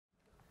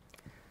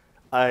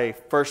I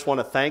first want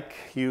to thank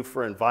you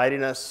for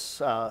inviting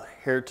us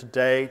here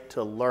today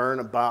to learn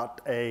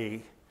about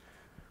a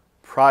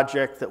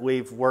project that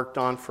we've worked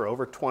on for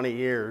over 20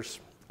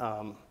 years.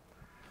 I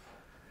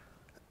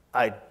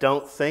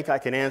don't think I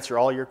can answer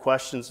all your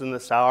questions in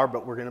this hour,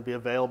 but we're going to be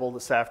available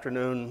this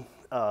afternoon.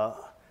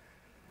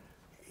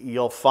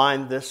 You'll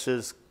find this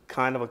is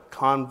kind of a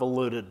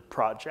convoluted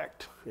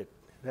project. It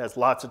has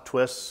lots of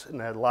twists and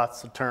it has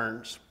lots of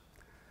turns.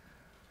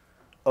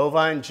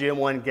 Ovine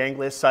GM1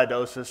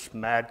 gangliosidosis,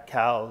 mad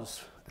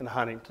cows, and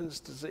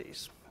Huntington's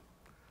disease.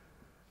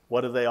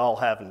 What do they all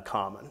have in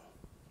common?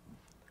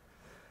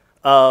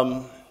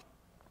 The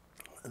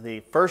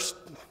first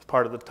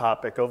part of the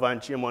topic, ovine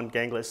GM1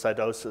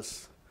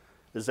 gangliosidosis,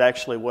 is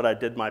actually what I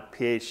did my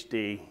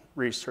PhD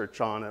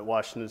research on at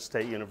Washington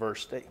State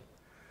University.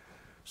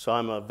 So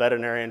I'm a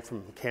veterinarian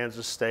from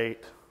Kansas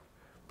State,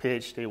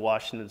 PhD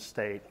Washington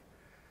State,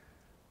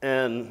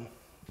 and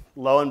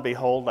lo and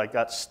behold, I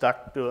got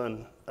stuck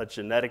doing a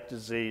genetic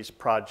disease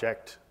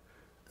project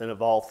and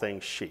of all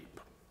things sheep.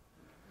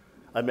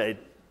 I made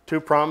two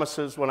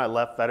promises when I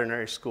left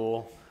veterinary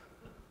school.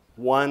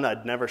 One,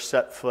 I'd never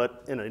set foot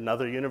in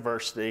another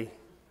university,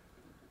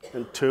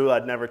 and two,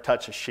 I'd never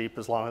touch a sheep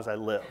as long as I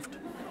lived.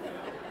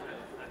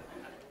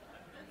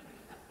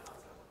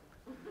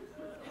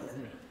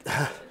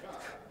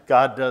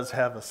 God does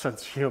have a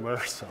sense of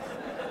humor, so.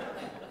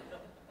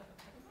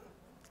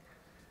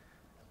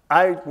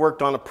 I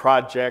worked on a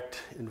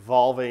project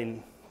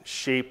involving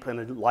sheep and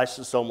a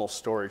lysosomal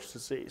storage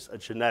disease, a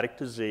genetic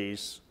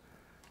disease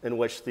in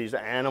which these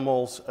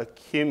animals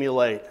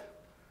accumulate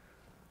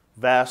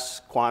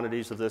vast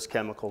quantities of this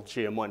chemical,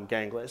 GM1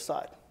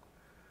 ganglioside.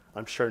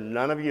 I'm sure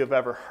none of you have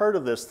ever heard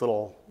of this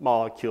little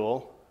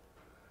molecule,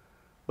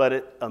 but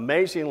it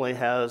amazingly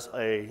has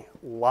a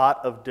lot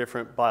of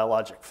different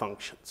biologic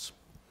functions.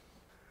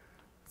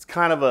 It's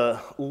kind of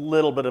a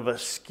little bit of a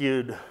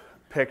skewed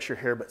picture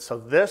here, but so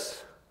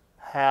this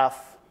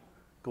half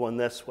going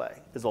this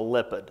way is a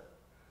lipid.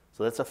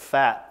 So that's a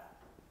fat.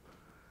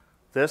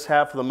 This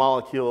half of the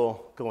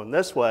molecule going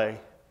this way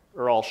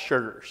are all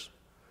sugars.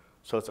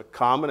 So it's a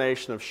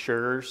combination of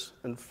sugars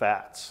and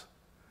fats.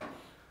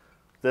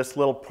 This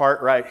little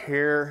part right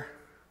here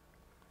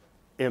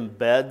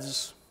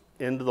embeds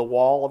into the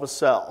wall of a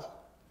cell.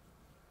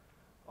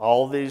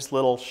 All these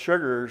little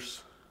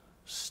sugars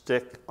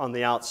stick on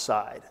the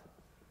outside.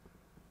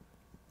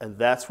 And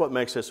that's what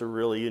makes this a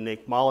really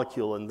unique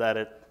molecule, in that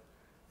it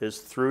is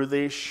through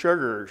these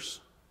sugars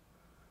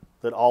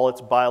that all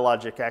its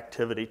biologic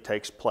activity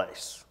takes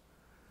place.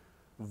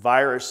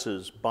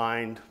 Viruses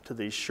bind to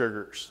these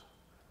sugars.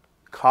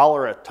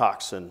 Cholera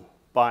toxin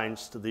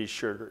binds to these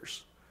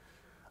sugars.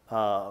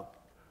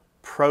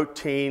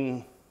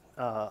 Protein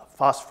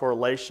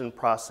phosphorylation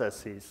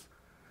processes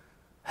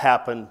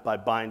happen by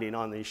binding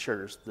on these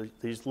sugars.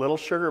 These little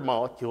sugar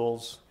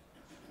molecules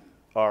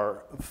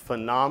are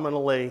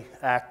phenomenally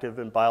active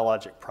in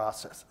biologic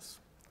processes.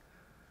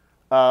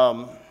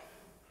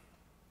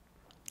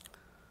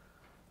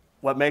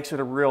 What makes it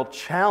a real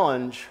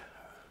challenge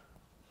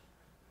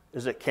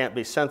is it can't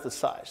be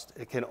synthesized.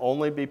 It can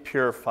only be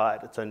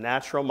purified. It's a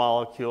natural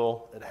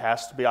molecule. It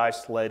has to be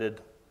isolated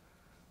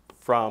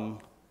from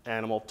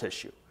animal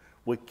tissue.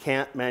 We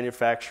can't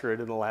manufacture it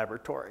in the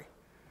laboratory.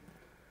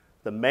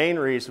 The main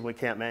reason we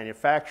can't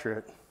manufacture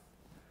it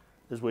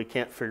is we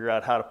can't figure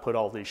out how to put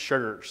all these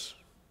sugars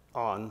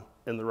on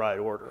in the right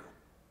order.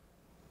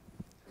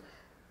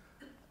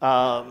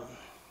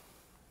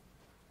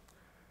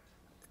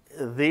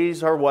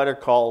 These are what are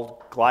called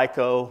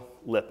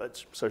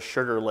glycolipids, so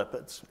sugar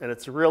lipids. And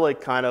it's really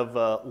kind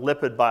of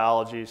lipid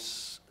biology,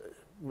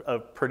 a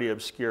pretty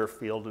obscure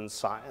field in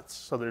science.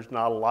 So there's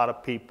not a lot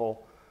of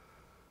people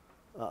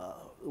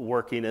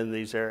working in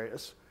these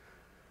areas.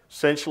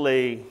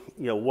 Essentially,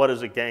 what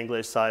is a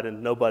ganglioside?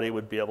 And nobody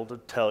would be able to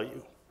tell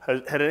you.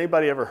 Had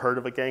anybody ever heard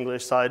of a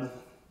ganglioside?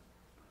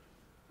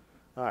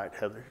 All right,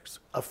 Heather,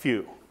 a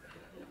few.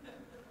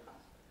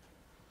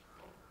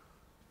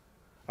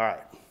 All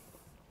right.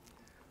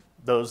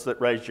 Those that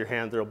raised your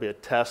hand, there will be a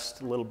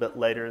test a little bit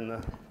later in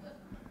the...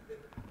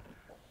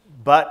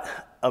 But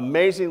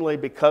amazingly,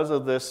 because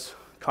of this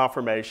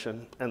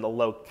conformation and the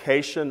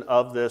location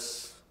of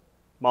this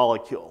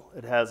molecule,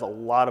 it has a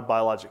lot of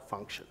biologic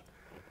function.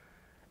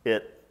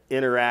 It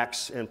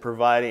interacts in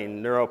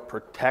providing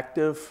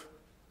neuroprotective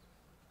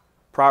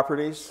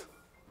properties.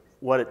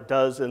 What it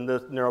does in the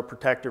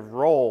neuroprotective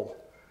role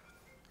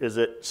is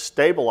it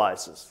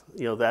stabilizes,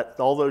 that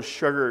all those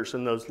sugars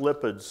and those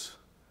lipids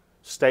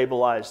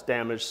stabilize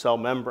damaged cell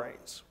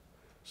membranes.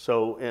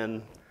 So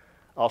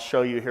I'll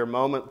show you here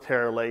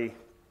momentarily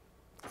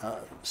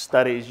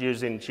studies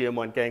using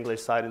GM1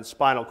 ganglioside in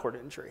spinal cord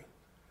injury.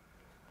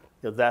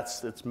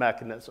 That's its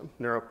mechanism,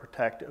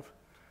 neuroprotective.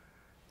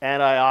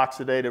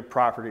 Antioxidative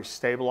properties,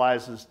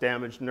 stabilizes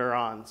damaged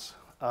neurons.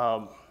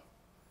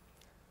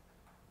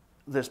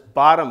 This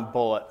bottom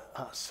bullet,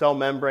 cell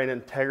membrane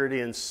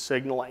integrity and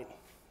signaling.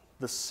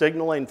 The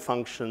signaling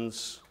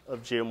functions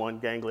of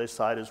GM1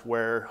 ganglioside is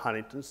where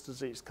Huntington's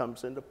disease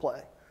comes into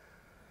play.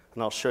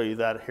 And I'll show you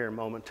that here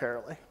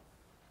momentarily.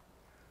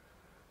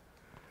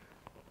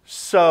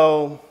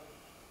 So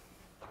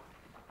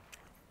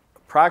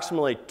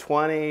approximately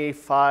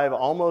 25,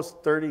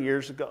 almost 30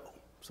 years ago,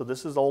 so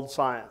this is old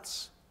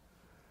science,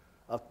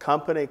 a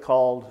company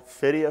called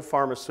Fidia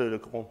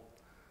Pharmaceutical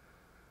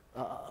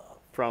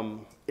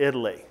from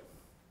Italy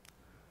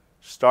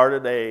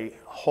started a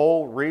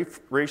whole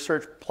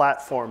research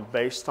platform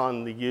based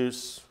on the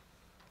use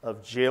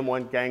of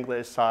GM1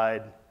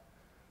 ganglioside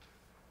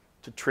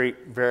to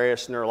treat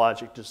various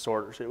neurologic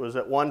disorders. It was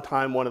at one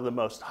time one of the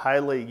most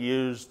highly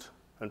used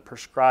and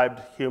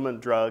prescribed human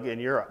drug in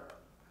Europe.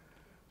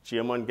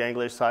 GM1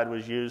 ganglioside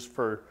was used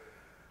for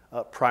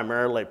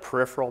primarily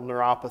peripheral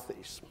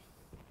neuropathies.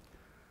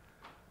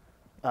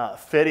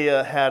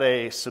 Fidia had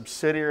a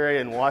subsidiary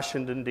in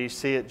Washington,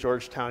 D.C. at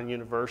Georgetown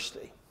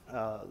University.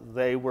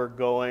 They were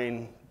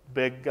going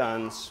big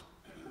guns,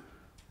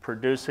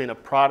 producing a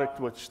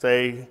product which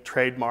they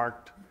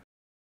trademarked.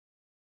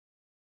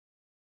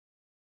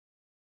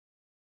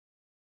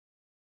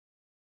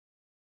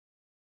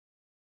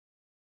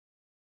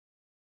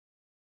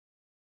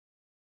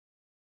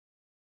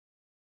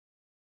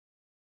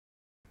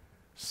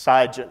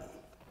 Sigen,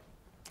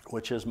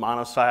 which is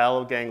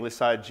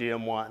monosialloganglioside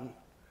GM1.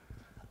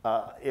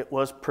 It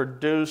was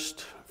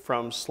produced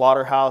from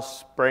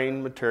slaughterhouse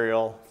brain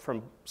material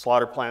from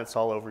slaughter plants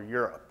all over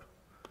Europe.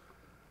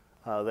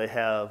 They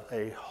have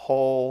a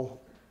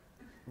whole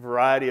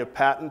variety of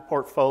patent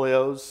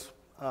portfolios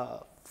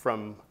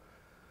from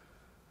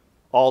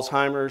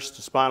Alzheimer's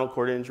to spinal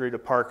cord injury to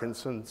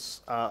Parkinson's,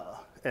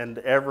 and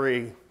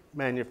every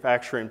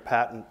manufacturing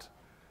patent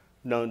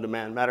known to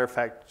man. Matter of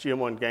fact,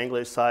 GM1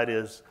 ganglioside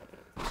is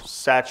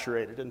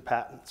saturated in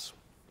patents.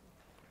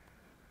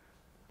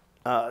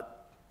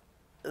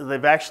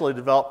 They've actually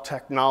developed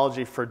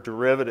technology for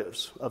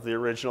derivatives of the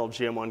original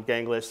GM1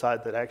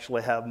 ganglioside that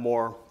actually have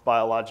more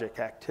biologic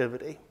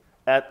activity.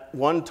 At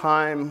one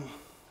time,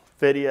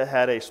 Fidia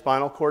had a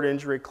spinal cord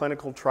injury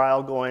clinical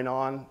trial going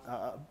on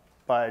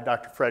by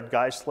Dr. Fred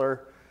Geisler.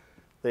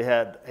 They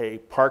had a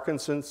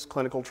Parkinson's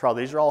clinical trial.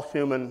 These are all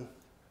human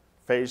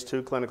phase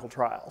 2 clinical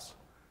trials.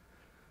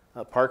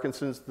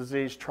 Parkinson's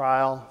disease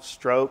trial,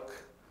 stroke,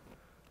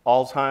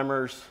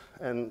 Alzheimer's,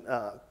 and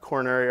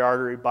coronary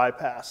artery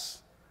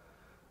bypass.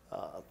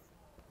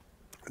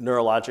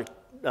 Neurologic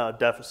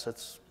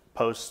deficits,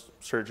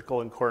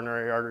 post-surgical and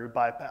coronary artery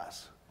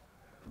bypass.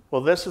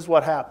 Well, this is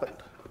what happened.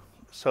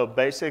 So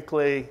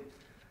basically,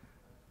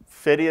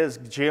 Fidia's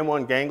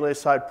GM1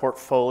 ganglioside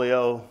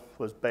portfolio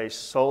was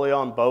based solely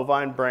on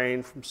bovine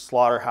brain from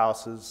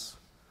slaughterhouses.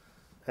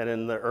 And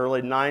in the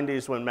early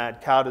 90s, when mad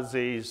cow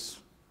disease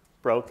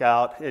broke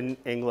out in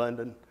England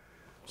and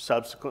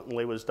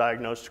subsequently was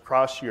diagnosed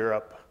across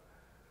Europe,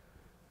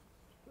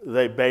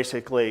 they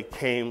basically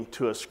came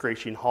to a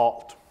screeching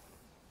halt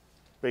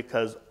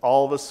because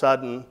all of a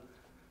sudden,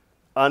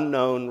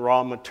 unknown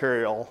raw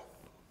material,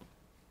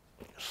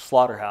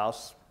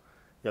 slaughterhouse,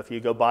 if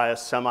you go buy a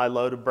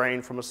semi-load of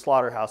brain from a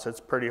slaughterhouse, it's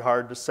pretty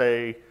hard to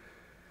say,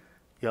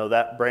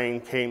 that brain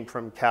came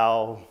from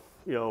cow,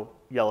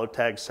 yellow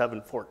tag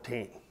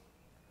 714.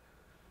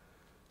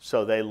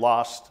 So they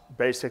lost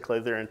basically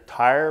their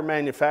entire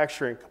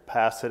manufacturing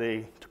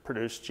capacity to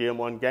produce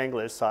GM1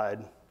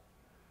 ganglioside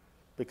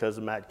because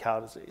of mad cow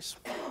disease.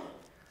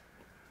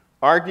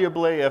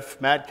 Arguably,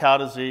 if mad cow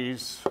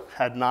disease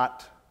had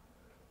not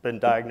been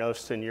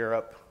diagnosed in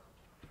Europe,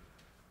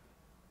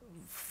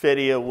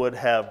 Fidia would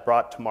have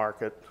brought to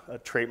market a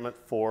treatment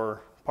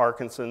for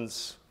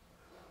Parkinson's,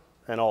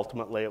 and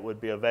ultimately it would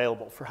be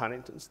available for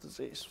Huntington's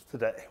disease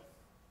today.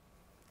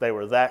 They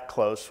were that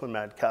close when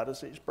mad cow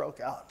disease broke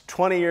out.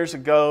 20 years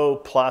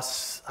ago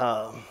plus,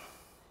 I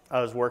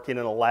was working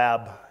in a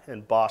lab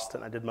in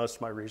Boston. I did most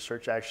of my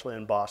research actually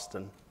in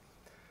Boston.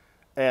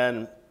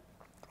 And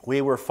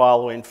we were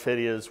following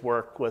Fidia's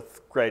work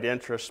with great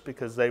interest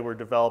because they were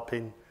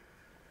developing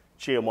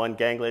GM1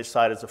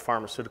 ganglioside as a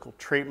pharmaceutical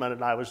treatment,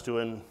 and I was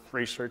doing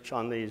research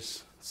on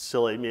these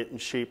silly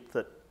mutant sheep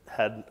that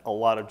had a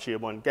lot of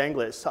GM1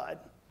 ganglioside.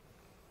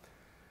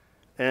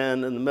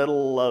 And in the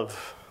middle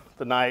of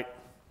the night,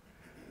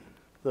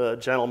 the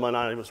gentleman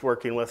I was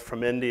working with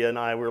from India and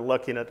I were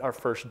looking at our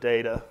first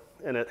data,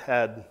 and it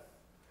had,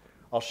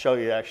 I'll show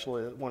you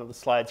actually one of the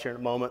slides here in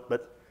a moment,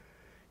 but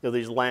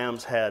these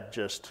lambs had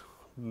just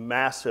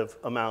massive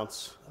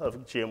amounts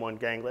of GM1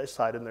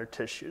 ganglioside in their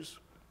tissues.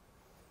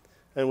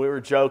 And we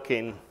were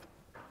joking,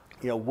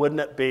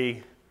 wouldn't it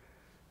be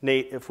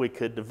neat if we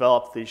could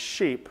develop these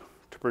sheep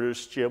to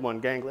produce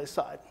GM1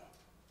 ganglioside?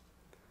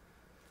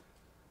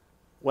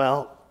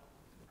 Well,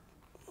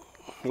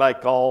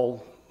 like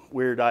all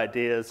weird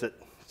ideas, it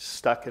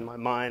stuck in my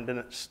mind and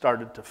it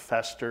started to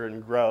fester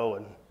and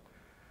grow.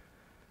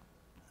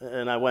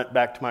 And I went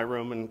back to my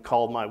room and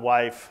called my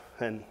wife,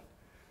 and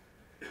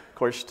of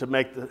course,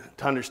 to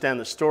understand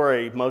the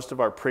story, most of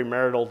our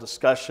premarital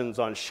discussions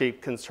on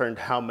sheep concerned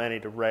how many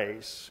to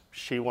raise.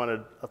 She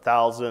wanted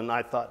 1,000.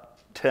 I thought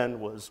 10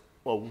 was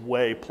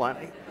way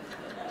plenty.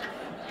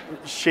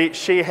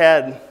 She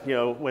had,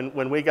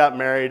 when we got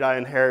married, I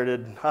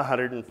inherited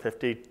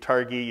 150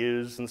 Targhee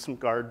ewes and some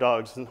guard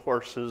dogs and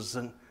horses.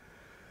 And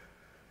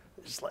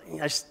it's like,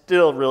 I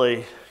still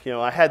really,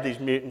 I had these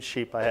mutant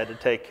sheep I had to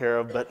take care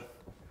of, but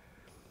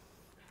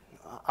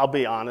I'll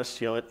be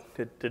honest,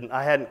 it didn't,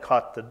 I hadn't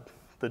caught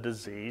the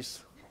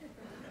disease.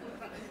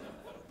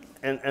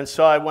 And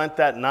so I went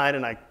that night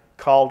and I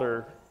called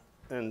her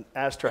and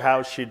asked her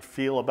how she'd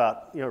feel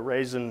about,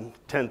 raising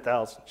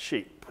 10,000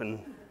 sheep. And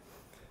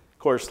of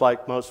course,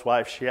 like most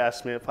wives, she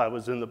asked me if I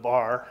was in the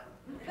bar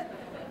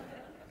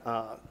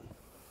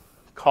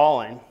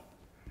calling.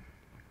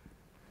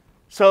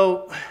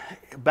 So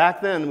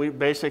back then, we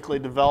basically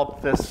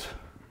developed this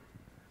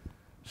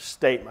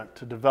statement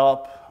to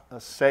develop a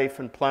safe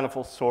and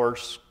plentiful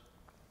source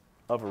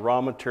of a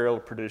raw material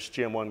to produce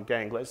GM1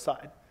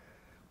 ganglioside.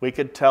 We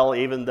could tell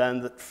even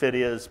then that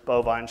Phidia's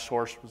bovine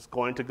source was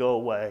going to go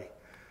away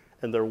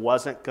and there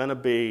wasn't going to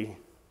be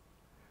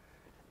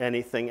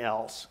anything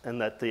else,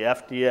 and that the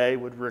FDA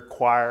would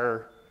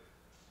require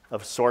a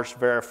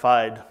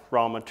source-verified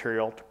raw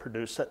material to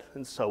produce it.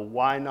 And so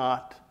why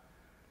not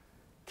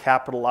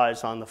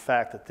capitalize on the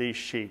fact that these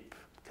sheep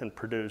can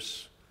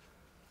produce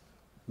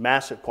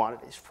massive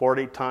quantities,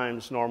 40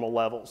 times normal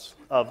levels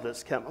of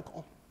this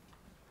chemical.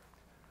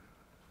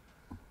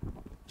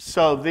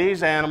 So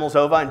these animals,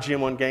 ovine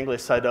GM1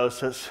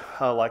 gangliosidosis,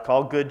 like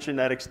all good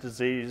genetic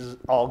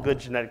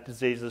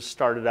diseases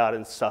started out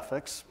in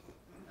suffix.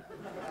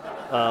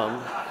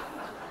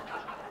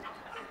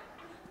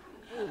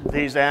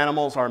 These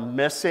animals are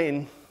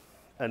missing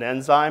an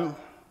enzyme,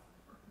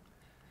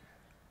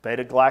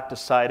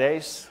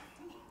 beta-galactosidase,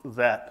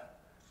 that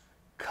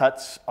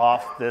cuts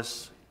off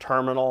this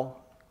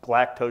terminal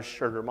galactose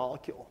sugar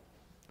molecule.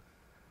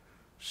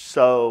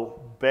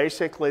 So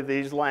basically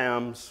these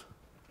lambs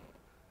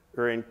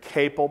are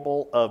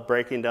incapable of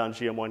breaking down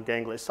GM1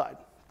 ganglioside.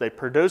 They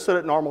produce it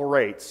at normal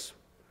rates,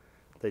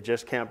 they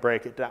just can't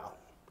break it down.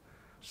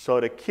 So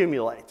it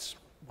accumulates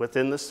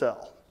within the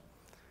cell,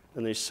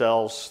 and these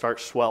cells start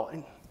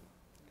swelling.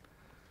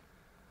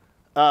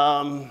 It's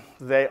an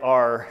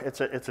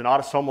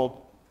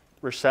autosomal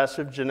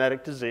recessive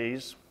genetic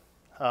disease.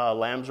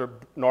 Lambs are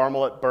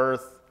normal at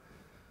birth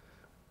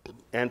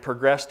and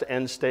progress to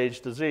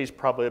end-stage disease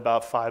probably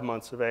about 5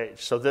 months of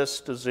age. So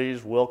this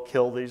disease will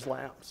kill these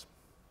lambs.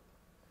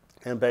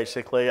 And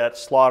basically at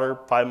slaughter,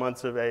 5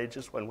 months of age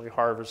is when we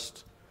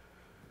harvest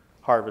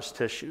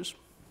tissues.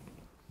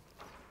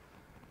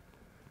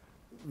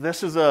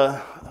 This is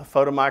a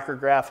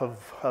photomicrograph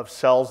of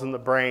cells in the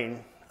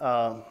brain.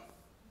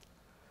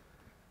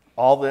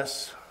 All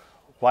this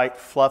white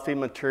fluffy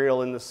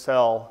material in the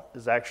cell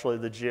is actually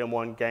the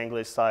GM1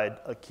 ganglioside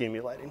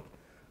accumulating.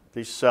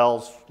 These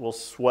cells will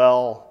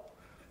swell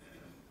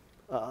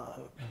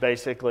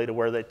basically to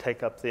where they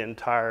take up the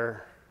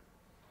entire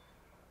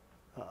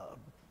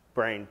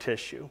brain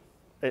tissue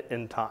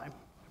in time.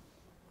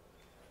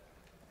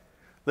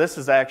 This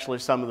is actually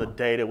some of the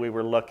data we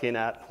were looking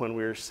at when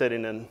we were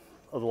sitting in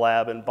the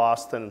lab in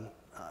Boston,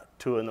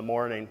 2 in the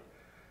morning.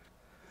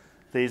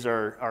 These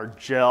are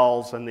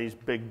gels, and these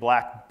big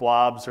black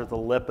blobs are the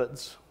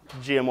lipids.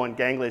 GM1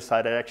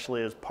 ganglioside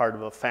actually is part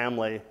of a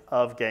family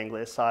of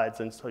gangliosides,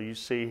 and so you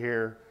see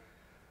here,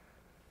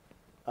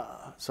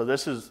 so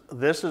this is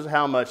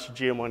how much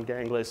GM1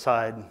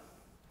 ganglioside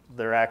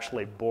they're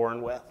actually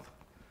born with.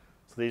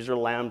 So these are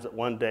lambs at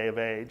 1 day of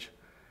age.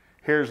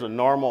 Here's a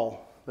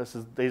normal,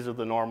 these are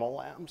the normal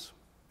lambs.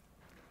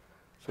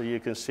 So you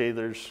can see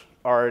there's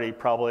already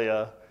probably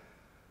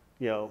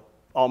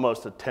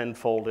almost a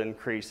 10-fold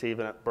increase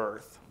even at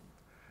birth.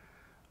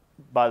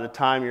 By the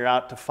time you're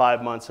out to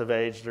 5 months of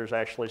age, there's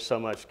actually so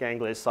much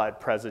ganglioside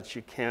presence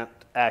you can't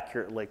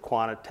accurately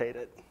quantitate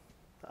it,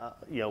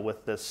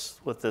 with this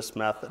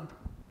method.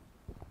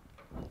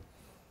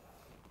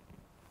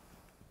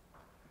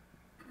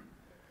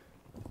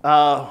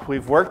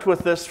 We've worked with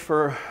this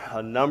for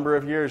a number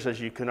of years,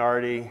 as you can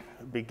already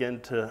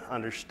begin to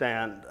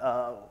understand.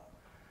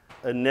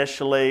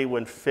 Initially,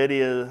 when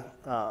Phidia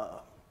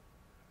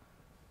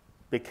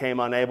became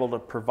unable to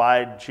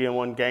provide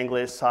GM1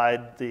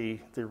 ganglioside,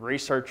 the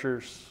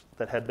researchers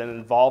that had been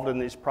involved in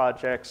these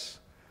projects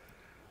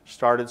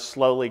started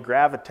slowly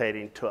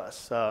gravitating to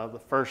us.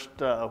 The first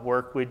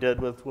work we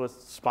did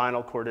with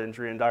spinal cord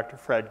injury and Dr.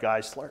 Fred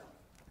Geisler.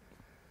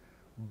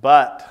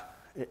 But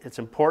it's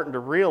important to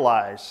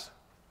realize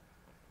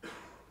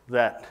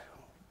that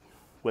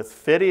with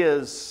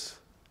Phidia's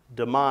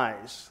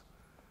demise,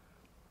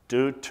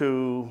 due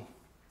to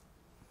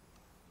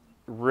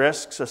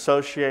risks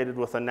associated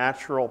with a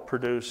natural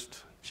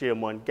produced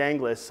GM1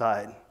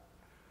 ganglioside,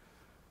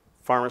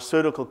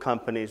 pharmaceutical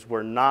companies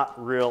were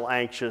not real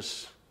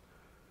anxious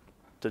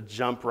to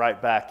jump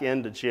right back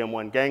into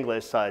GM1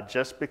 ganglioside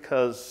just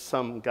because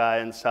some guy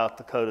in South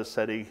Dakota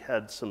said he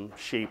had some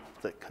sheep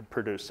that could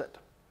produce it.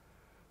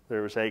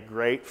 There was a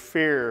great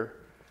fear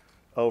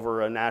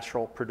over a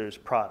natural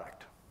produced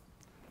product.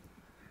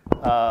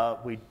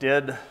 We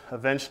did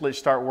eventually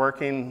start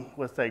working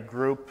with a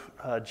group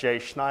Jay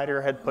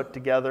Schneider had put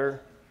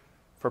together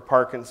for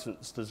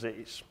Parkinson's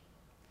disease.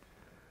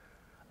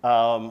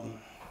 The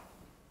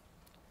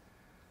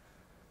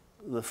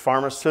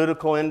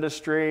pharmaceutical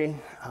industry,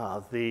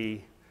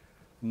 the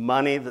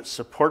money that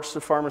supports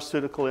the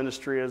pharmaceutical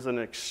industry is an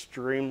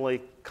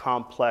extremely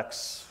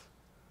complex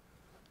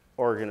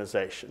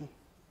organization.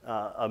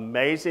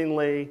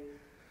 Amazingly,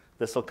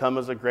 this will come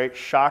as a great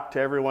shock to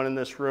everyone in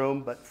this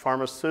room, but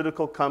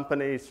pharmaceutical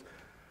companies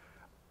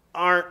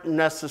aren't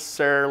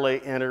necessarily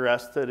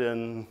interested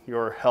in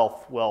your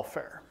health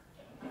welfare.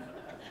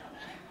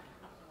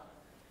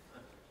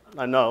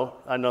 I know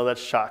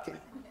that's shocking.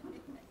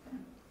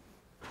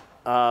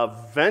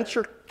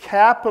 Venture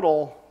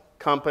capital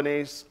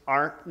companies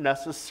aren't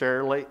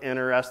necessarily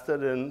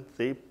interested in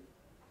the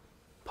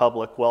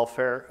public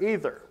welfare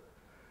either.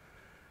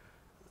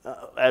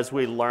 As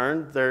we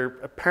learned, there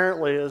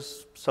apparently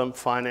is some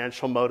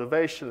financial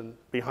motivation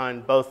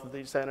behind both of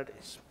these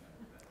entities.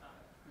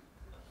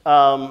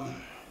 The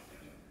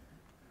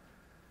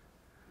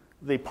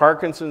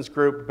Parkinson's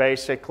group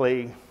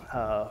basically,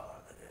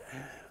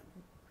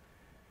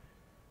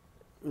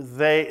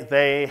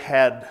 they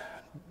had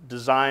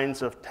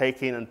designs of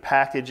taking and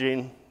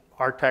packaging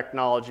our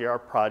technology, our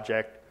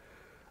project,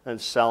 and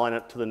selling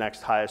it to the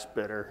next highest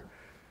bidder.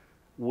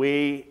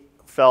 We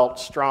felt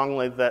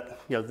strongly that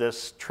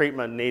this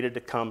treatment needed to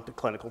come to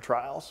clinical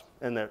trials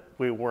and that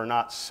we were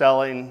not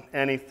selling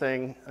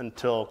anything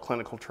until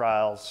clinical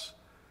trials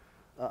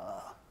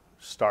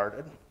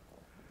started.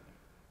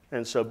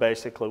 And so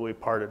basically we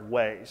parted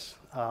ways.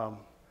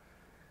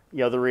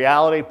 The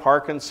reality,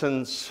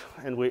 Parkinson's,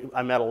 and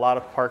I met a lot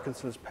of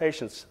Parkinson's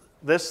patients.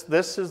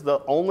 This is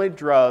the only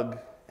drug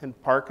in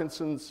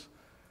Parkinson's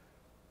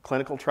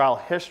clinical trial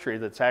history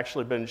that's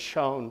actually been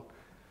shown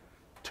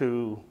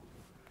to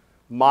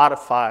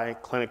modify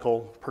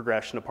clinical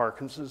progression of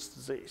Parkinson's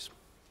disease.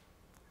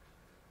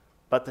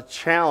 But the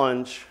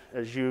challenge,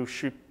 as you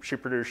sheep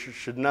producers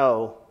should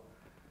know,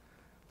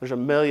 there's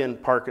 1 million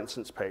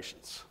Parkinson's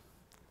patients.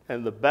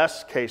 And the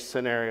best case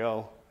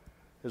scenario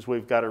is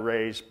we've got to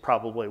raise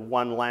probably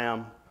 1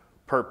 lamb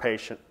per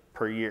patient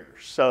per year.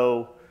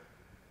 So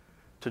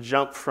to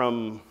jump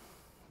from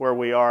where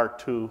we are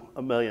to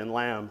 1 million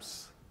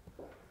lambs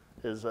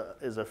is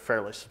a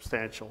fairly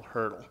substantial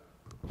hurdle.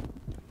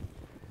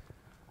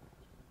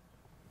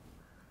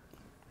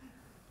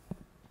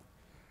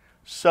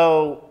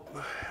 So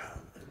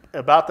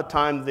about the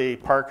time the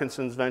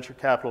Parkinson's Venture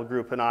Capital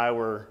Group and I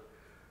were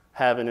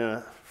having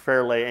a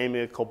fairly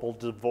amicable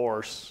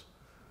divorce,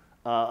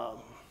 a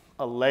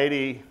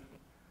lady,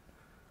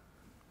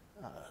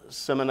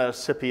 Simona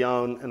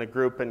Scipione, and a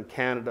group in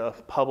Canada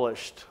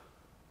published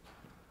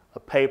a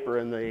paper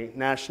in the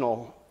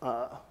national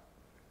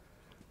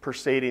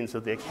proceedings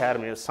of the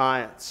Academy of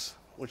Science,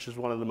 which is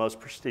one of the most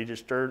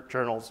prestigious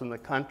journals in the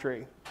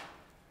country,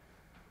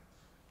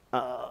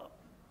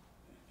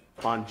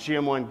 on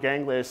GM1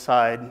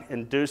 ganglioside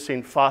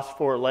inducing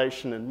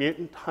phosphorylation in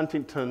mutant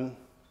Huntington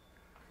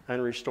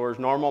and restores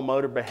normal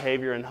motor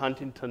behavior in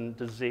Huntington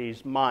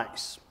disease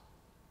mice.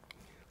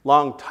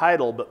 Long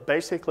title, but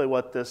basically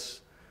what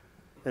this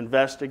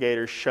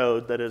investigator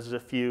showed that is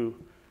if you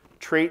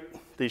treat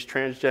these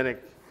transgenic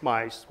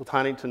mice with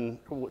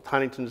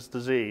Huntington's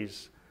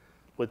disease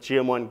with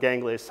GM1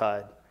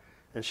 ganglioside,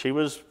 and she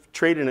was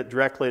treating it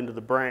directly into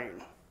the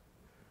brain,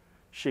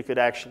 she could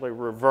actually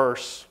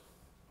reverse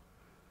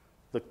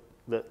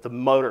the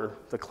motor,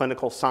 the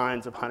clinical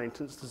signs of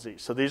Huntington's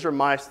disease. So these are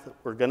mice that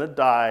were going to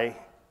die,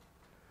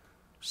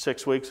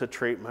 6 weeks of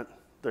treatment,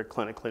 they're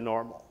clinically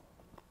normal.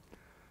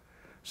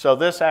 So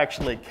this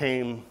actually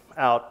came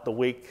out the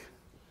week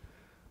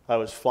I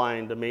was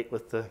flying to meet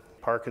with the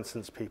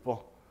Parkinson's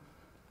people.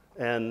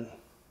 And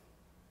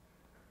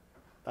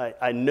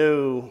I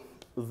knew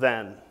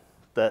then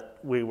that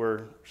we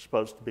were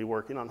supposed to be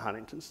working on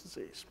Huntington's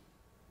disease.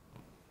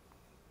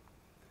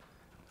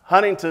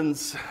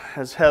 Huntington's,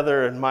 as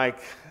Heather and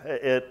Mike,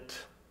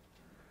 it's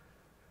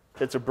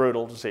a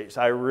brutal disease.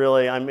 I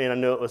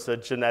knew it was a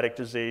genetic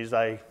disease.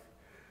 I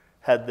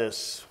had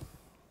this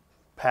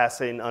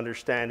passing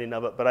understanding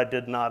of it, but I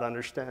did not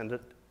understand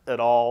it at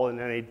all in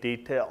any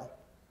detail.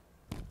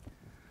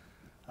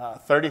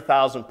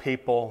 30,000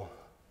 people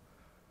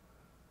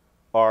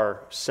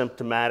are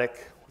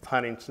symptomatic with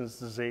Huntington's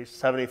disease.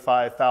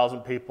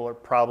 75,000 people are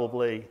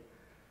probably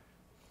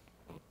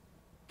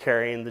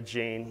carrying the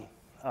gene.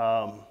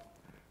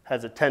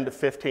 Has a 10 to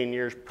 15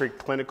 years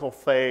preclinical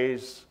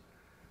phase,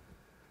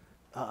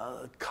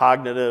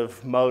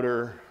 cognitive,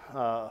 motor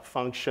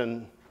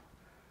function.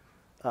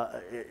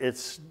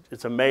 It's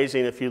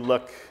amazing if you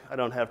look, I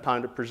don't have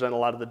time to present a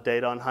lot of the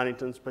data on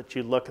Huntington's, but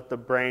you look at the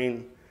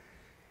brain,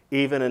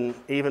 even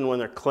when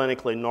they're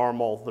clinically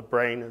normal, the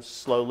brain is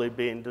slowly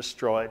being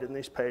destroyed in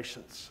these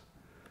patients.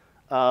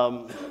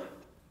 As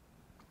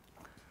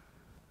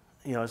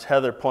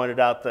Heather pointed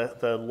out,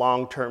 the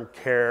long-term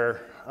care,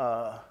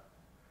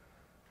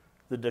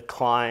 the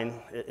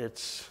decline,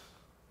 it's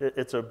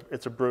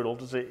a brutal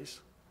disease.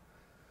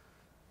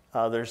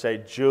 There's a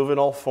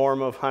juvenile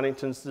form of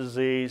Huntington's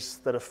disease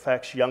that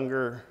affects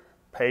younger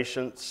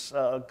patients.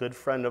 A good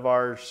friend of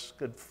ours,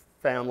 good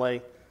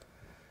family,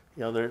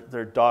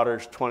 their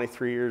daughter's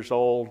 23 years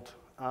old,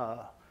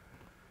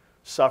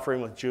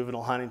 suffering with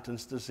juvenile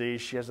Huntington's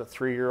disease. She has a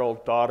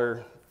 3-year-old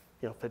daughter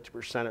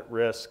 50% at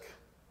risk,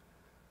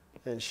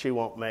 and she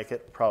won't make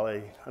it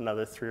probably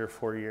another 3 or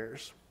 4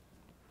 years.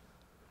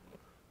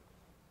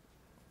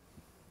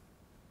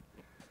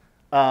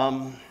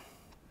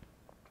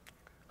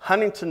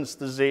 Huntington's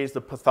disease,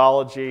 the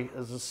pathology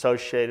is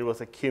associated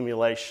with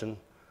accumulation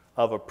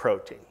of a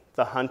protein,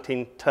 the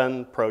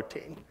Huntington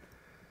protein.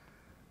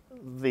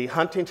 The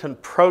Huntington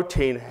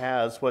protein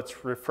has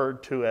what's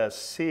referred to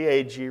as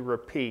CAG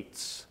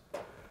repeats.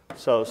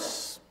 So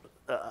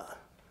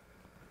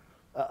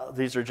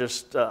these are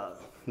just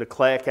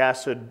nucleic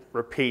acid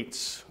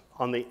repeats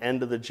on the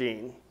end of the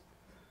gene.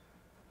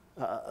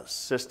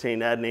 Cysteine,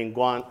 adenine,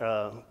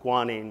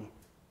 guanine,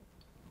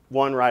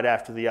 one right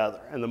after the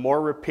other. And the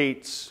more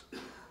repeats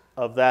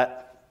of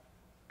that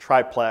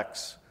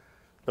triplex,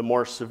 the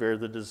more severe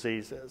the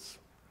disease is.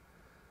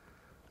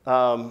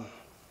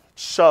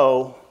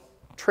 So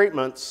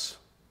treatments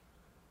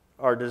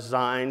are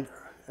designed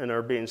and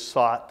are being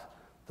sought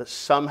that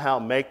somehow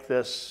make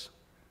this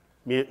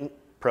mutant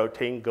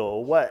protein go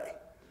away.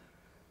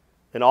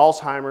 In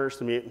Alzheimer's,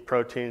 the mutant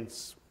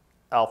protein's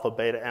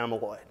alpha-beta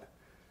amyloid.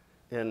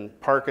 In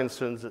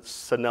Parkinson's, it's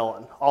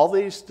senilin. All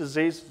these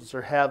diseases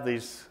have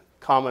these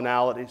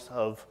commonalities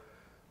of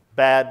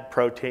bad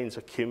proteins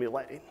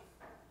accumulating.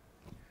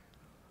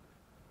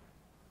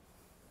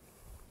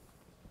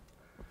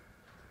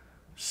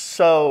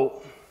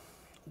 So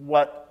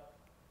what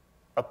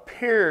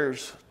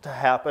appears to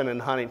happen in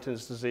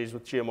Huntington's disease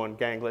with GM1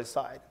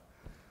 ganglioside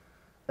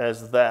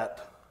is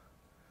that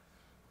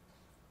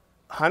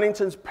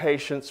Huntington's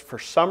patients, for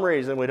some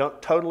reason, we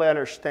don't totally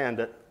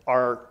understand it,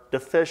 are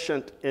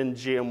deficient in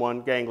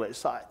GM1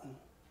 ganglioside.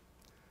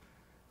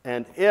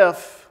 And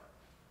if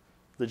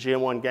the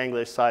GM1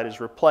 ganglioside is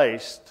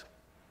replaced,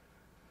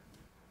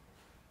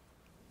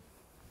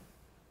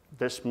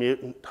 this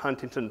mutant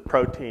Huntington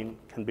protein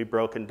can be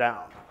broken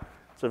down.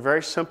 It's a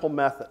very simple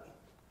method.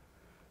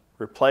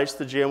 Replace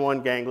the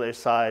GM1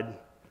 ganglioside,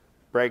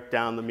 break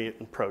down the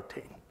mutant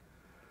protein.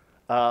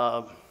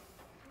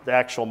 The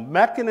actual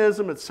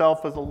mechanism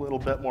itself is a little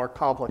bit more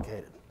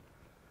complicated.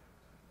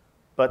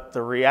 But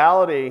the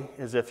reality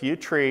is if you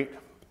treat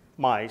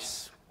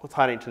mice with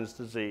Huntington's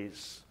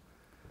disease,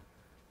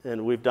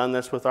 and we've done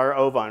this with our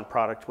ovine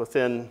product,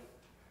 within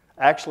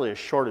actually as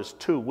short as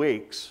 2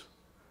 weeks,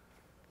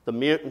 the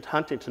mutant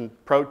Huntington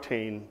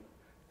protein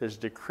is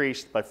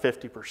decreased by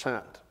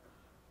 50%.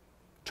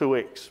 2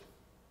 weeks.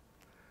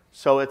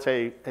 So it's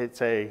a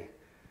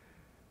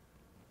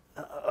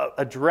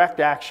direct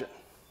action.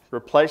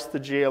 Replace the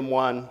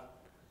GM1,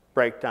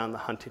 break down the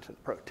Huntington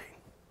protein.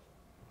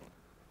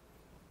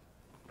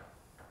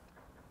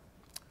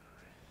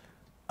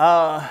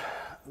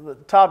 The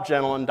top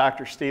gentleman,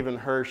 Dr. Stephen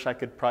Hirsch, I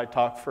could probably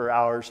talk for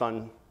hours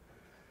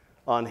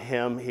on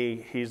him.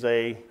 He's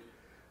a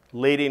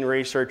leading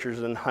researcher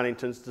in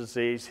Huntington's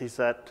disease. He's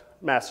at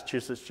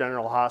Massachusetts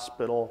General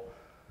Hospital,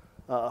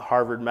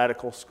 Harvard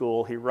Medical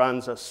School. He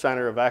runs a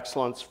center of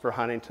excellence for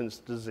Huntington's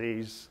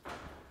disease.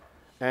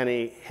 And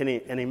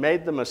he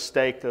made the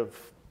mistake of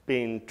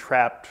being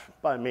trapped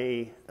by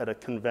me at a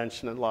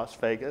convention in Las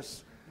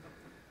Vegas.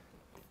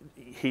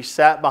 He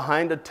sat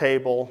behind a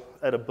table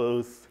at a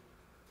booth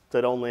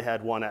that only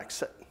had one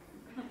exit.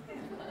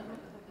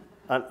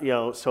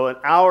 So an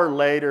hour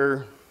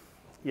later,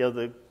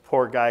 the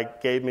poor guy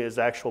gave me his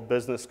actual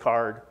business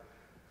card,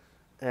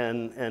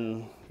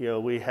 and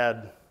we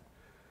had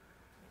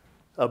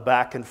a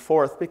back and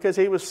forth because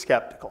he was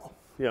skeptical.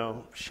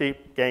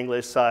 Sheep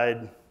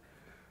ganglioside,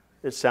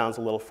 it sounds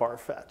a little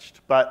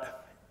far-fetched,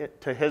 but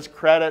to his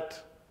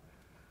credit,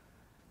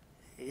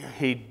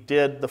 he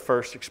did the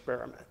first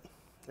experiment,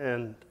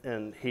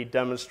 and he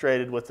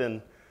demonstrated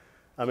within,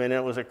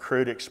 it was a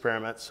crude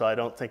experiment, so I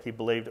don't think he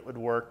believed it would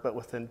work, but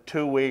within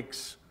 2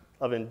 weeks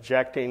of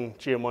injecting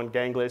GM1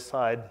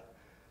 ganglioside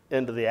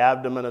into the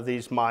abdomen of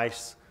these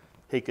mice,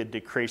 he could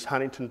decrease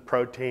Huntington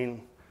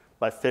protein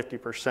by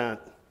 50%.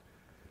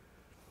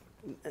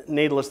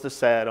 Needless to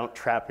say, I don't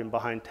trap him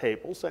behind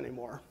tables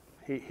anymore.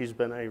 He's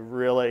been a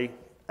really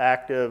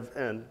active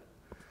and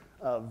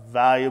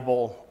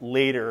valuable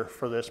leader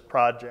for this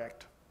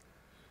project.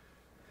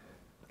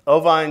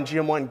 Ovine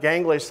GM1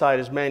 ganglioside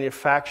is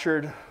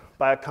manufactured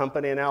by a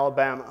company in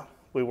Alabama.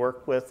 We've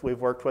worked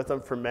with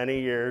them for many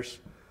years.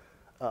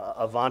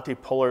 Avanti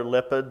Polar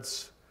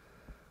Lipids,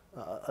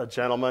 a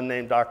gentleman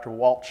named Dr.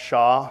 Walt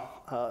Shaw.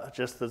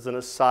 Just as an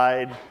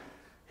aside,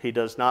 he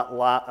does not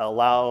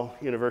allow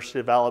University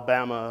of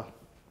Alabama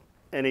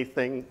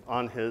anything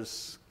on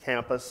his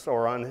campus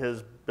or on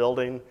his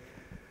building.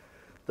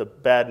 The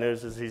bad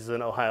news is he's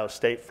an Ohio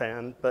State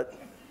fan, but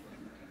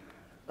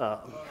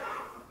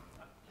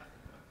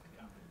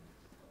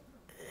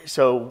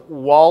so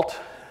Walt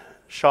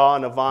Shaw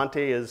and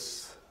Avanti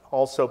is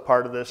also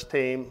part of this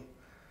team.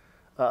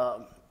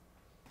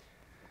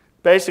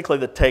 Basically,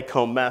 the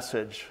take-home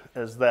message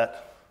is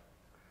that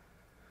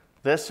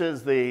this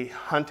is the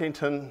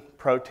Huntington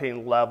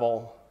protein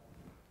level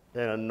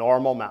in a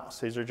normal mouse.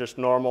 These are just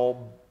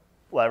normal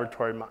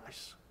laboratory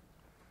mice.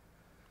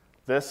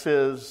 This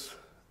is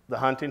the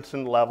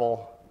Huntington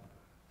level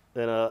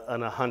in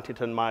a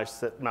Huntington mouse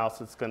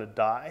that's going to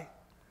die.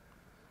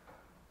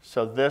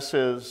 So this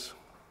is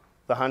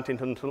the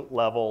Huntington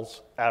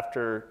levels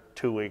after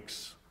 2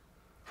 weeks,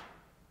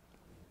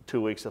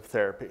 2 weeks of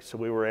therapy. So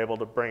we were able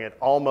to bring it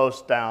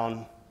almost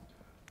down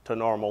to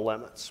normal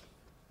limits.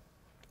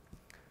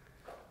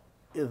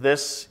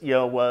 This,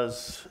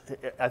 was,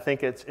 I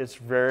think it's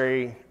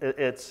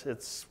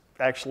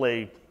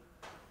actually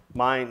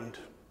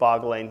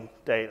mind-boggling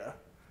data,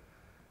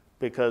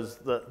 because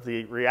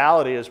the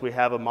reality is we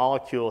have a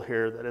molecule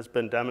here that has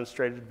been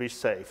demonstrated to be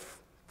safe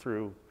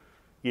through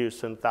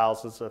use in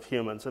thousands of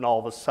humans, and all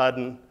of a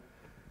sudden,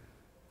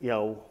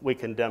 we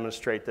can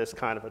demonstrate this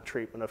kind of a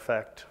treatment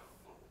effect.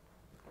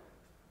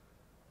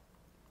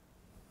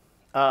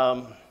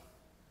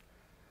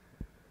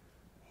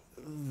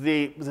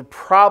 The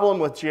problem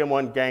with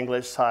GM1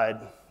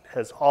 ganglioside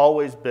has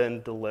always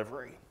been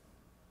delivery.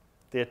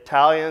 The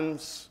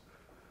Italians,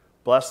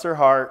 bless their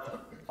heart,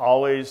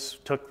 always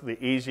took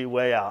the easy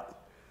way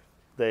out.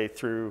 They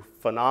threw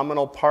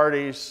phenomenal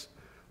parties,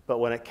 but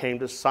when it came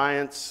to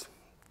science,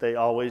 they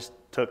always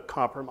took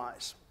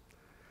compromise.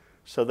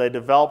 So they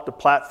developed a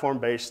platform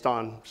based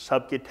on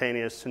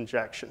subcutaneous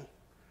injection.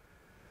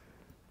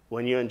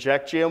 When you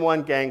inject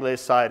GM1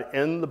 ganglioside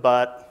in the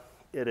butt,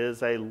 it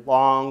is a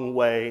long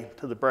way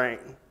to the brain.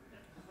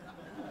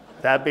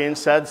 That being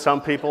said, some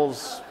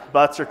people's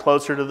butts are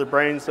closer to the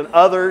brains than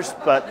others,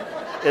 but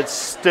it's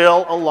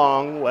still a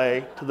long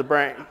way to the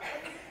brain.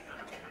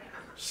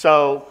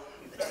 So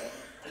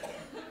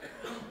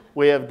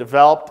we have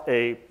developed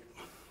a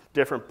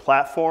different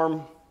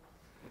platform.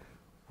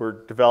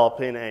 We're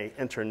developing an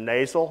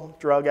intranasal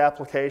drug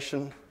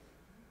application,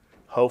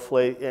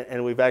 hopefully,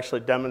 and we've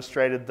actually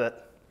demonstrated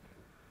that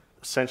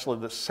essentially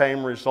the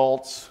same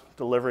results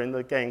delivering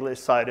the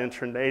ganglioside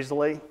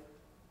intranasally.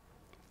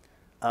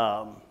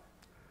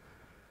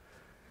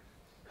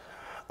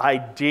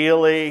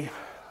 Ideally,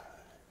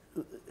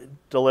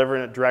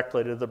 delivering it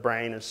directly to the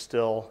brain is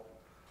still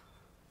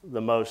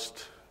the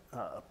most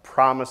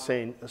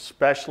promising,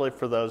 especially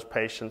for those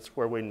patients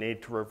where we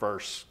need to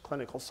reverse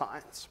clinical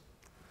signs.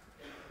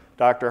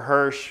 Dr.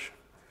 Hirsch,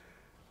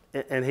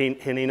 and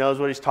he knows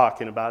what he's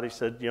talking about. He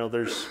said,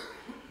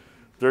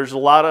 there's a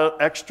lot of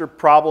extra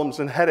problems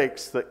and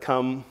headaches that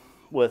come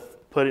with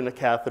putting a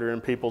catheter in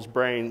people's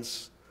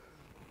brains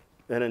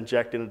and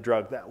injecting a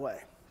drug that way.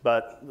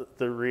 But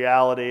the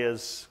reality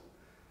is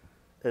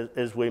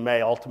we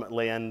may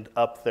ultimately end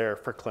up there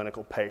for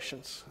clinical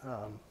patients.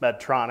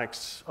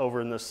 Medtronics over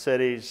in the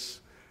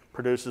cities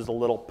produces a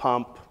little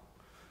pump.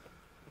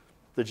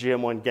 The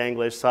GM1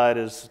 ganglioside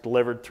is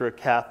delivered through a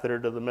catheter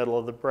to the middle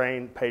of the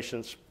brain.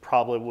 Patients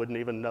probably wouldn't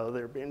even know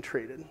they're being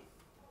treated.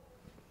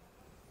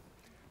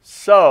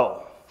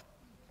 So,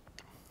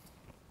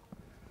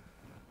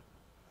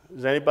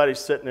 is anybody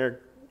sitting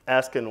there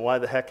asking why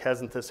the heck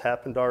hasn't this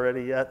happened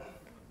already yet?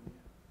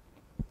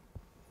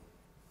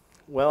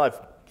 Well, I've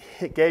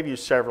gave you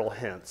several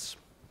hints.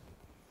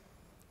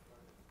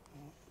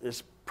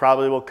 This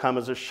probably will come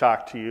as a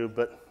shock to you,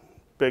 but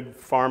Big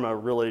Pharma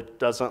really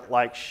doesn't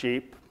like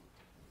sheep.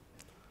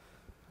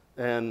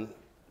 And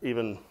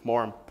even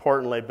more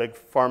importantly, Big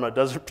Pharma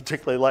doesn't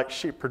particularly like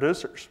sheep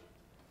producers.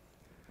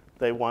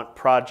 They want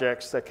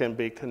projects that can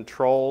be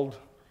controlled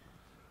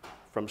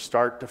from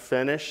start to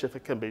finish, if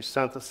it can be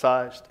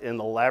synthesized in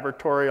the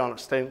laboratory on a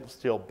stainless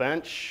steel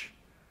bench.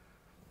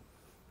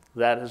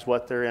 That is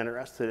what they're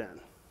interested in.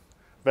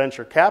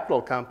 Venture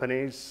capital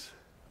companies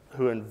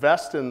who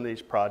invest in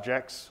these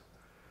projects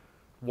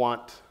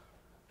want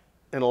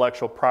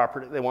intellectual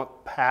property. They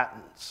want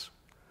patents.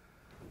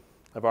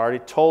 I've already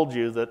told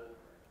you that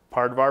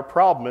part of our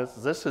problem is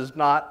this is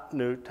not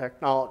new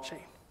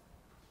technology.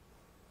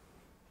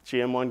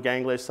 GM1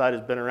 ganglioside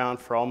has been around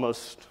for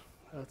almost,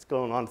 it's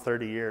going on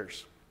 30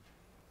 years.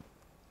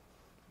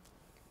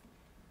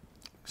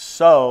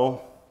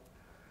 So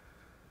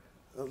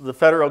the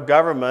federal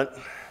government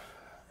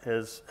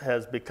has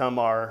become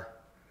our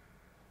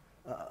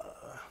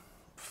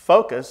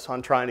focus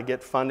on trying to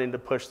get funding to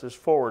push this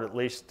forward, at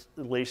least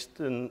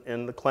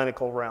in the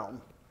clinical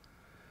realm.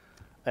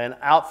 An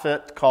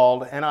outfit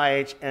called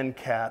NIH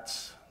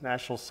NCATS,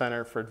 National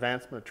Center for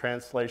Advancement of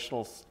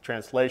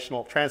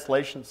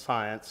Translation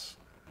Science,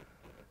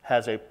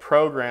 has a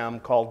program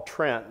called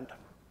TREND.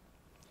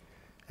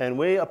 And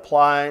we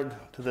applied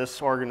to this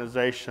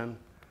organization,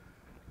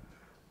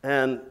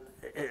 and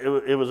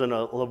it was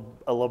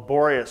a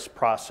laborious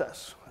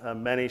process,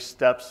 many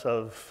steps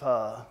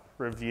of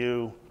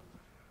review.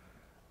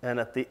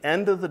 And at the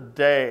end of the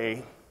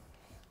day,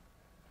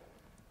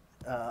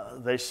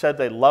 they said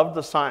they loved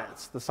the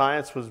science. The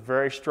science was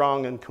very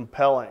strong and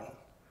compelling.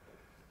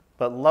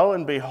 But lo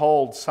and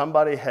behold,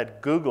 somebody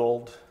had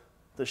Googled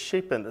the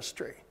sheep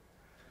industry.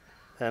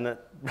 And it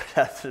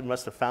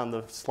must have found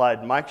the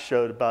slide Mike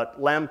showed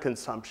about lamb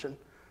consumption.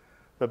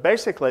 But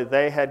basically,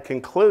 they had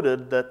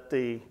concluded that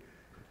the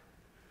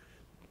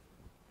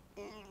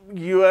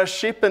U.S.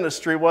 sheep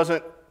industry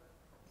wasn't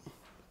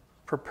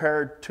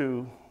prepared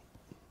to,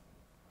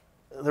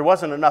 there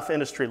wasn't enough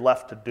industry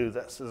left to do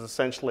this, is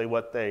essentially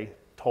what they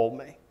told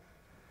me.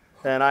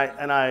 And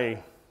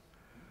I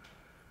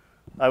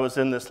was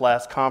in this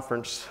last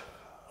conference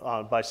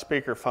by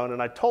speakerphone,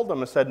 and I told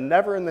them, I said,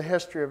 never in the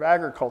history of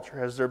agriculture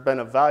has there been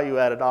a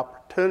value-added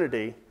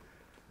opportunity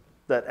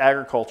that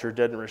agriculture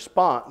didn't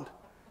respond.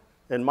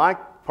 In my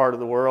part of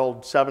the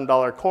world,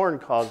 $7 corn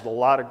caused a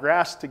lot of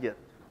grass to get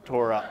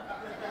tore up.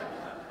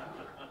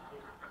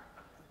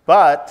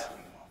 But,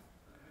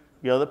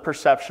 the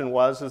perception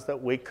is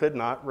that we could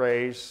not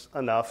raise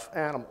enough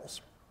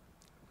animals.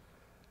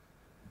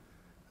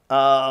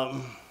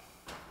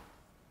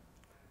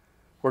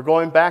 We're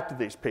going back to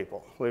these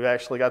people. We've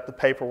actually got the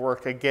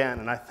paperwork again,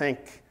 and I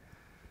think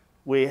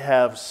we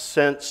have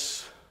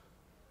since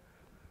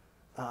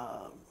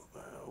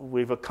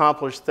we've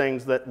accomplished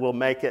things that will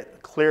make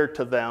it clear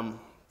to them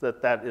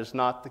that that is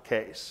not the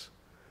case.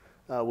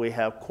 We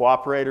have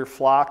cooperator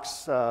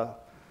flocks.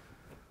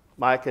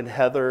 Mike and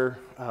Heather,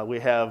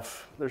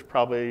 there's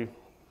probably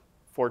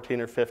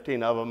 14 or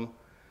 15 of them.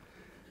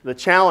 The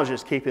challenge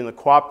is keeping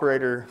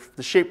the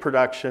sheep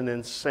production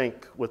in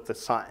sync with the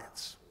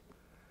science.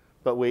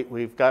 But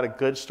we've got a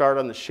good start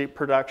on the sheep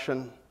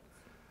production.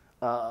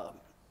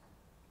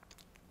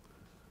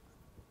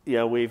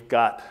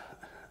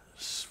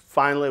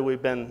 Finally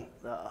we've been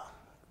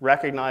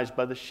recognized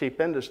by the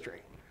sheep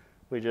industry.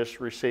 We just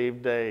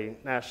received a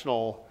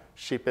National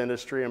Sheep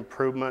Industry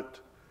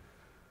Improvement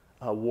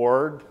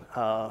Award.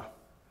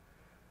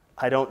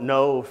 I don't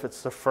know if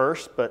it's the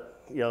first,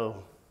 but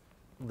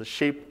the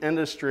sheep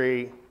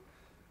industry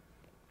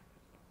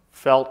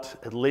felt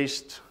at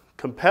least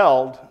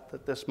compelled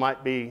that this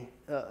might be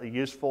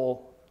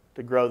useful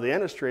to grow the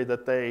industry,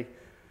 that they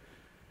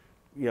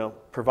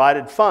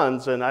provided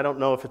funds, and I don't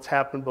know if it's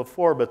happened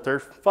before, but their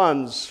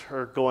funds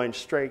are going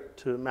straight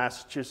to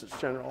Massachusetts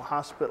General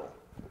Hospital.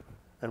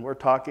 And we're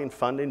talking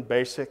funding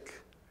basic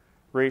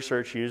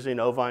research using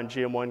ovine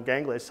GM1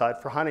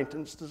 ganglioside for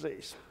Huntington's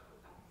disease.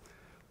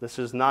 This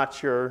is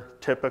not your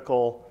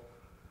typical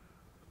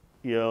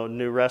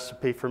new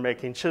recipe for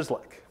making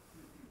chislic.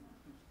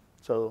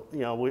 So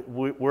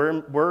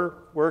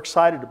we're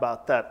excited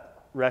about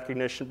that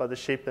recognition by the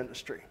sheep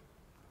industry.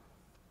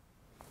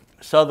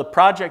 So the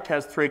project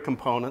has 3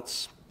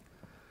 components: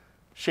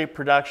 sheep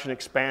production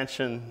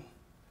expansion,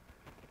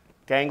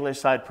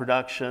 ganglioside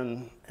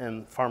production,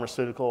 and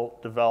pharmaceutical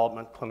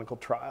development clinical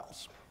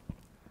trials.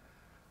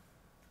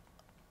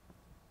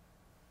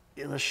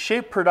 In the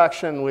sheep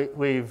production,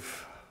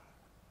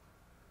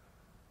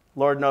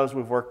 Lord knows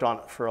we've worked on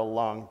it for a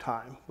long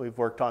time. We've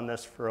worked on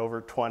this for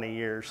over 20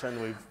 years,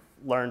 and we've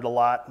learned a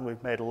lot, and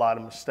we've made a lot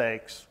of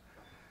mistakes.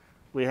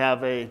 We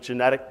have a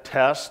genetic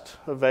test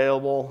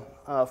available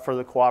for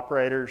the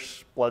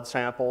cooperators, blood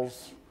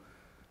samples.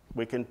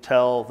 We can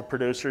tell the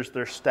producers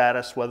their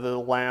status, whether the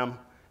lamb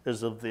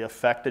is of the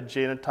affected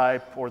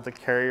genotype or the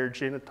carrier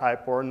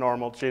genotype or a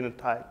normal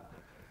genotype.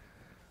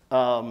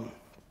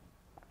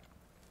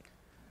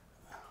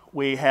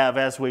 We have,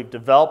 as we've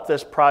developed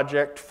this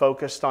project,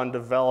 focused on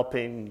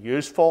developing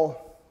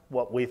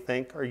what we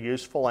think are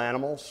useful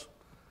animals.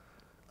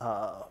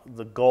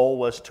 The goal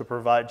was to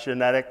provide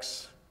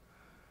genetics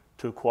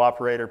to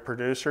cooperator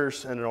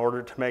producers, and in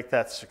order to make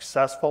that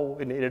successful,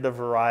 we needed a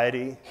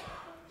variety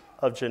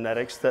of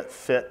genetics that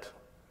fit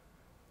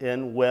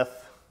in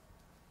with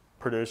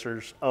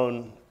producers'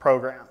 own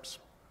programs.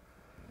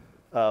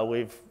 I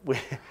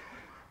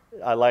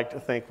like to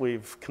think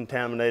we've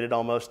contaminated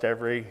almost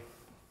every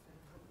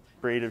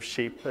breed of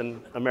sheep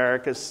in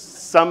America.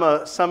 Some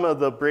of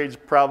the breeds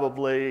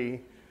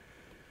probably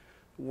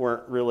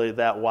weren't really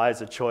that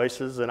wise of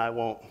choices, and I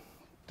won't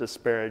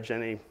disparage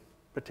any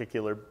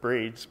particular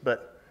breeds,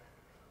 but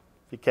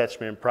if you catch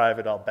me in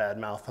private, I'll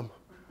badmouth them.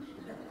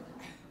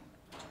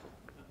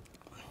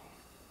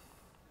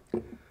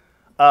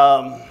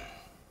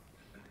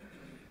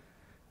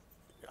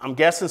 I'm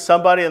guessing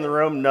somebody in the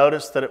room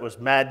noticed that it was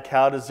mad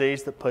cow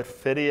disease that put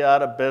Fidia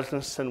out of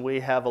business, and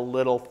we have a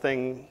little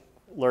thing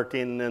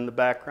lurking in the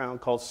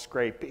background called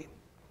scrapie.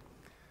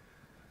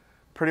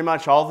 Pretty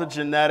much all the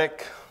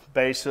genetic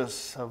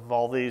basis of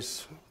all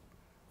these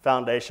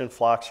foundation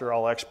flocks are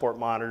all export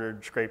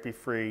monitored,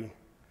 scrapie-free.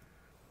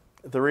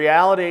 The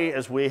reality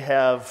is we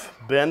have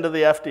been to the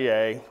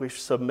FDA. We've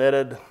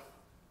submitted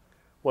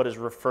what is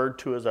referred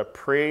to as a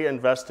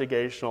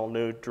pre-investigational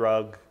new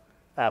drug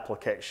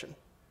application.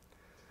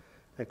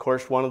 And of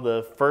course, one of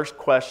the first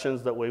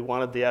questions that we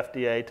wanted the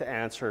FDA to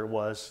answer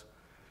was,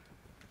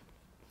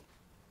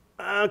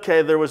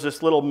 okay, there was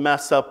this little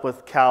mess up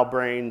with cow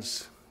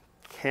brains.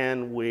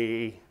 Can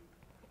we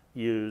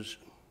use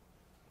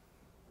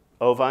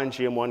ovine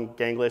GM1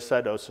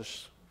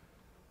 gangliosidosis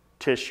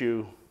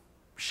tissue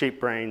sheep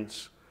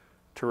brains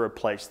to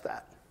replace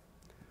that?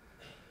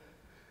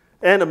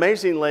 And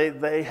amazingly,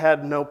 they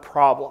had no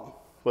problem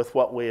with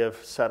what we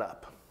have set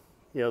up.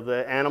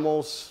 The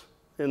animals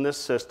in this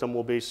system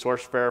will be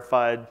source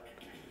verified,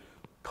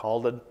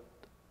 called an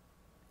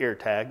ear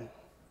tag,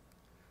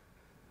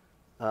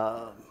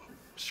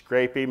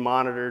 scrapie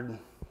monitored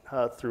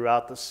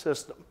throughout the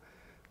system.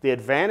 The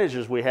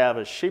advantages we have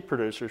as sheep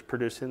producers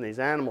producing these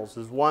animals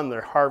is, one, they're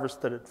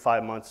harvested at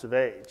 5 months of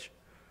age.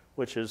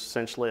 which is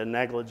essentially a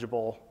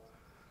negligible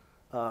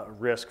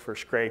risk for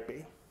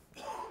scrapie.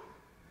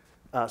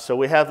 So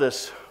we have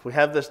this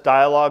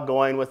dialogue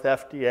going with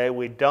FDA.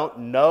 We don't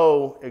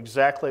know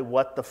exactly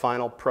what the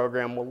final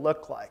program will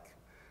look like.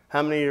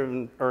 How many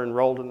are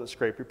enrolled in the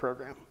scrapie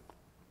program?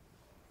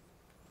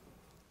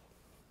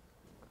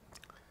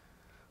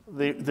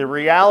 The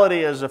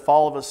reality is, if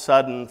all of a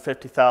sudden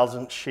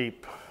 50,000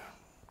 sheep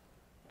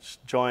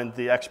joined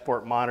the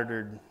export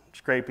monitored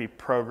scrapie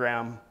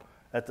program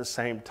at the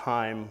same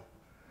time,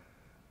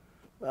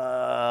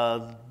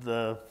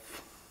 the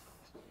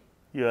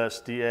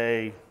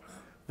USDA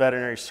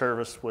veterinary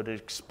service would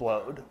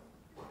explode.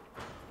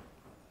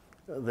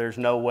 There's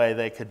no way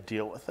they could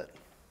deal with it.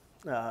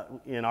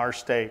 In our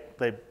state,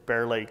 they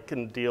barely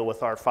can deal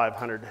with our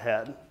 500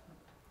 head.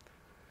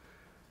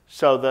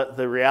 So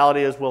the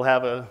reality is we'll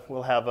have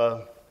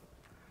a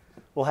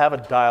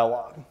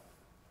dialogue.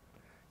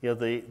 You know,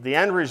 the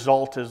end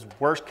result is,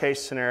 worst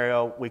case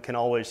scenario, we can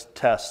always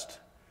test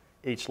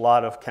each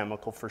lot of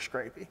chemical for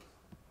scrapie.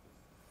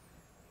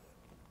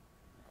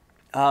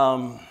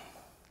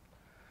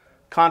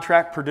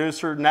 Contract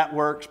producer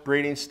networks,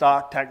 breeding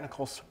stock,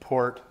 technical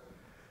support.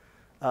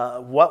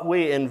 What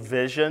we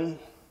envision,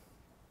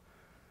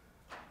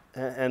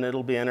 and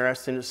it'll be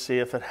interesting to see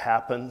if it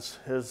happens,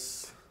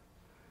 is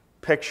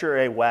picture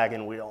a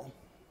wagon wheel.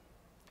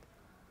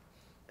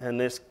 And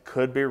this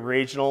could be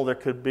regional. There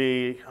could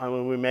be, I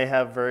mean, we may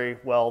have very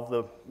well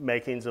the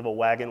makings of a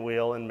wagon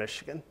wheel in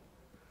Michigan.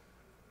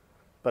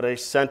 But a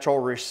central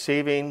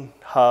receiving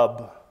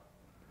hub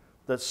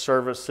that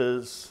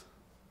services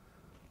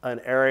an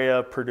area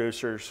of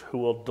producers who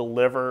will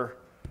deliver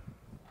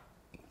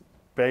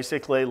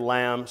basically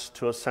lambs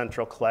to a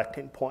central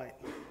collecting point.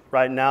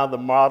 Right now, the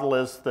model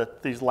is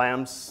that these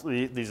lambs,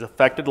 these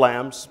affected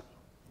lambs,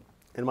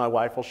 and my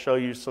wife will show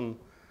you some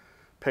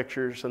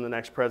pictures in the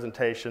next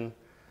presentation,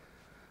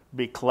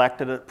 be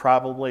collected at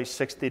probably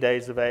 60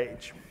 days of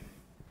age.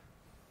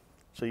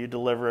 So you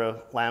deliver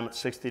a lamb at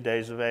 60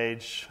 days of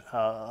age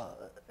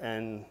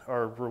and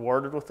are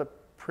rewarded with a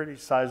pretty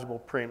sizable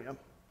premium.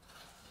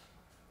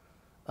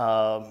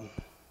 You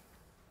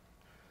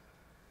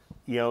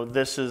know,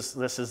 this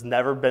has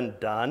never been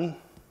done,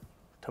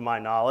 to my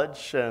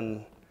knowledge,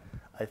 and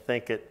I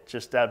think it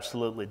just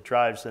absolutely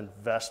drives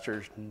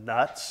investors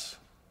nuts.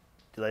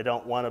 They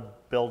don't want to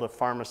build a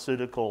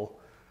pharmaceutical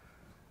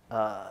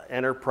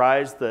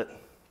enterprise that,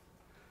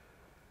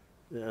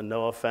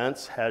 no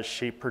offense, has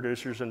sheep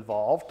producers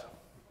involved,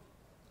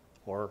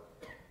 or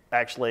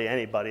actually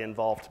anybody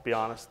involved, to be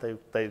honest.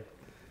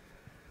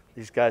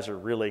 These guys are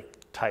really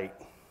tight.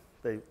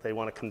 They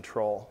want to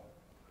control.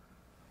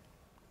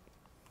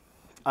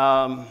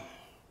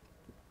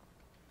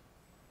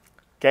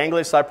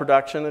 Ganglioside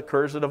production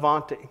occurs at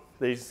Avanti.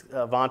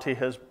 Avanti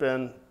has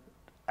been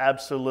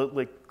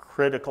absolutely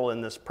critical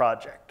in this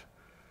project.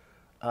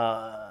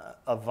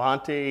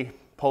 Avanti,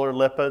 Polar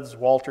Lipids,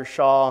 Walter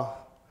Shaw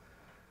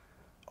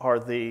are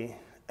the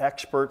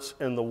experts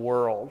in the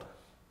world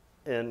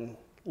in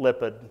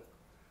lipid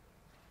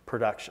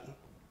production.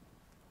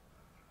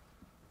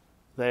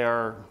 They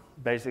are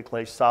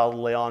basically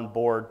solidly on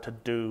board to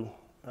do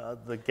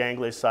the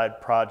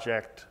ganglioside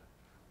project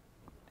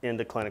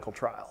into clinical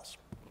trials.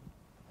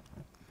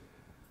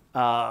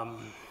 The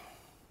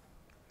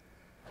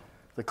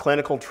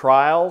clinical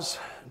trials,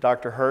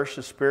 Dr. Hirsch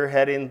is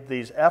spearheading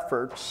these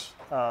efforts.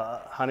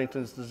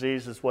 Huntington's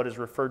disease is what is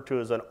referred to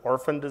as an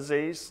orphan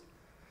disease,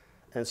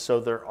 and so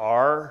there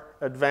are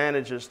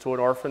advantages to an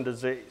orphan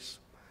disease.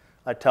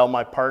 I tell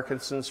my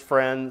Parkinson's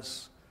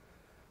friends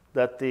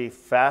that the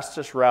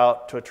fastest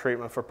route to a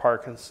treatment for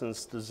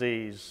Parkinson's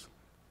disease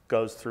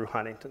goes through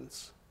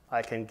Huntington's.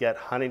 I can get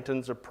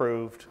Huntington's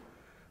approved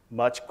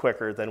much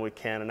quicker than we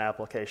can an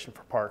application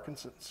for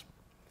Parkinson's.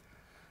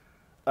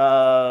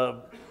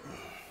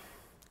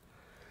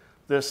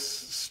 This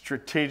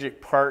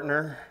strategic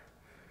partner,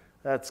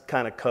 that's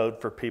kind of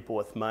code for people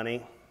with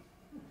money.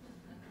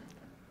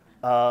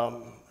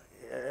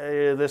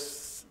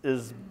 This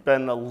has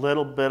been a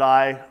little bit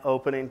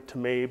eye-opening to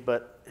me,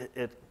 but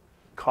it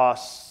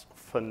costs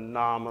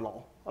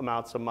phenomenal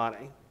amounts of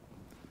money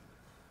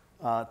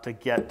to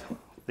get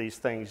these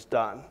things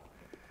done.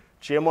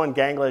 GM1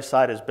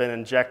 ganglioside has been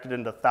injected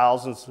into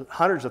thousands,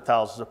 hundreds of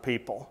thousands of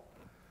people,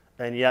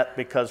 and yet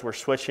because we're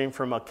switching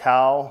from a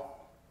cow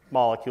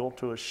molecule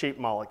to a sheep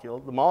molecule,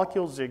 the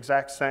molecule is the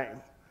exact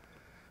same.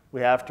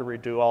 We have to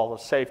redo all the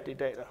safety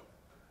data,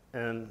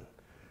 and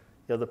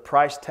the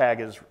price tag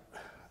is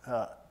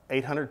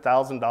 $800,000,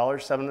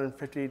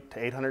 $750,000 to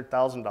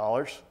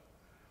 $800,000,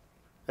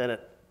 and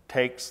it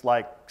takes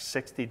like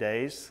 60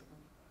 days.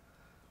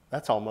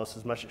 That's almost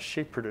as much as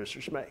sheep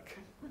producers make.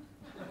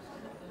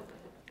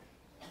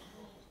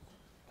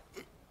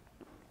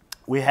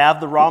 We have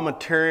the raw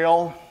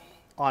material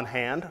on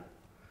hand.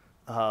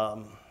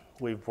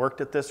 We've worked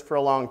at this for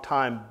a long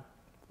time.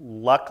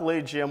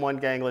 Luckily,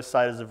 GM1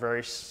 ganglioside is a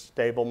very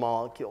stable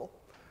molecule.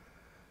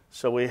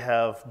 So we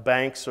have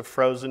banks of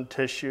frozen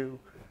tissue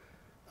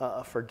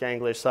for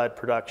ganglioside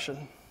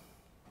production.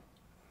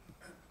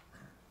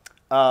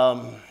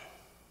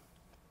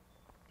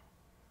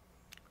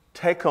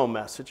 take-home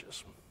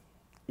messages.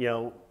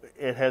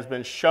 It has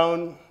been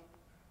shown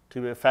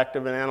to be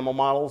effective in animal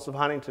models of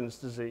Huntington's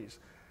disease.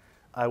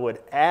 I would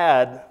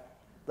add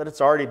that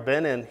it's already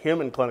been in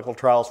human clinical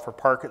trials for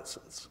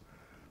Parkinson's.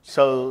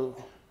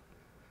 So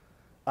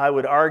I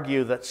would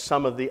argue that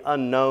some of the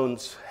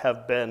unknowns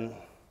have been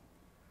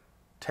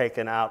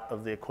taken out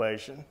of the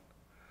equation.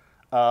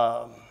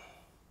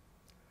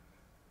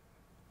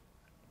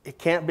 It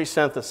can't be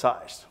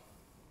synthesized.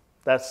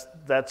 That's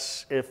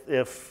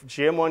if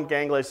GM1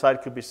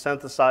 ganglioside could be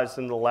synthesized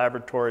in the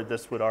laboratory,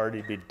 this would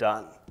already be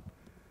done.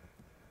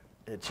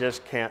 It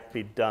just can't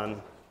be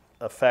done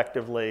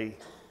effectively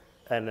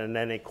and in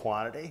any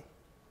quantity.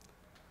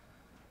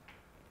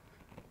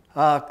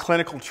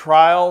 Clinical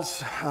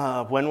trials,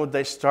 when would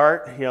they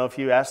start? If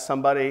you ask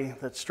somebody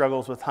that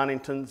struggles with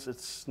Huntington's,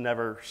 it's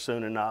never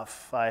soon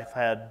enough. I've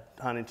had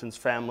Huntington's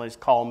families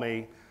call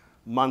me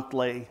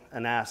monthly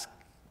and ask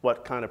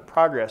what kind of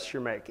progress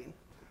you're making.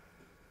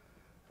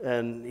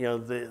 And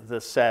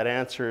the sad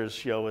answer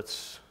is,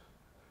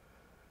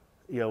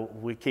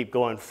 we keep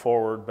going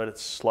forward, but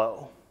it's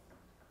slow.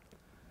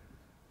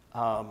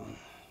 My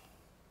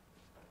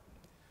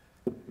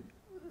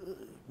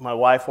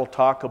wife will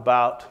talk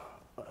about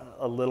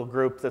a little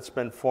group that's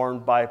been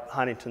formed by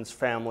Huntington's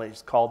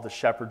families called the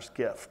Shepherd's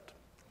Gift.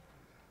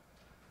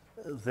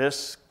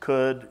 This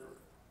could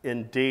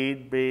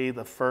indeed be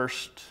the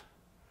first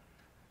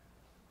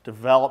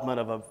development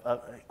of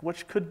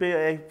which could be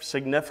a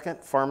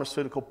significant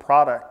pharmaceutical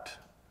product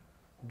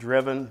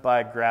driven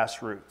by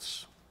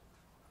grassroots.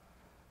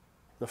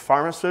 The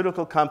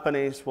pharmaceutical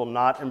companies will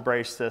not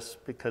embrace this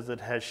because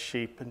it has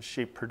sheep and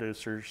sheep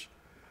producers.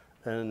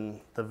 And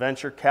the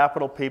venture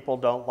capital people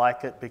don't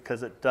like it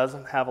because it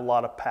doesn't have a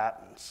lot of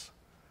patents.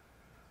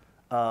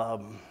 So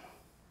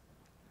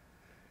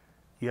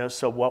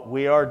what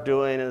we are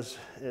doing is,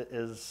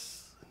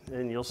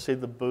 and you'll see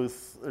the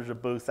booth, there's a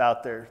booth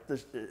out there.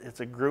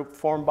 It's a group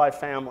formed by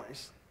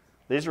families.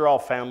 These are all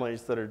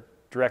families that are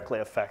directly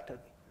affected.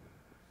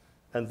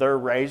 And they're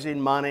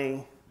raising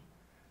money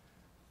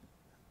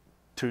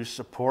to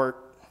support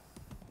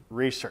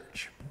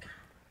research.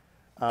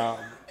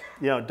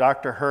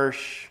 Dr.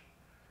 Hirsch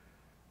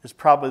is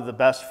probably the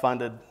best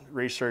funded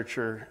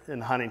researcher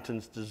in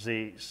Huntington's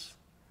disease.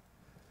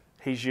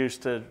 He's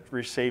used to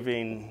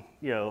receiving,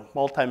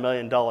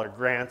 multi-million-dollar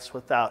grants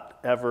without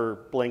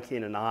ever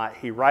blinking an eye.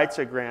 He writes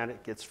a grant,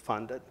 it gets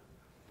funded.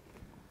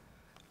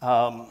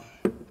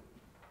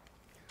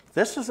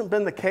 This hasn't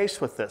been the case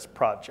with this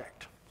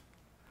project.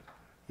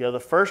 The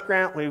first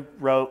grant we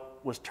wrote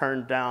was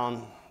turned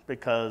down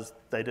because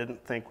they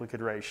didn't think we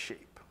could raise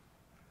sheep.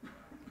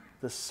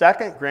 The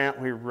second grant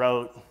we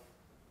wrote,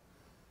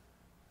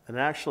 and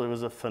actually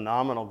was a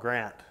phenomenal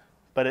grant,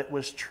 but it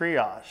was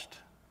triaged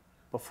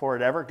before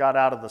it ever got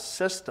out of the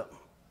system.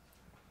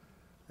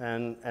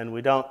 And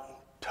we don't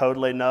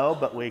totally know,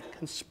 but we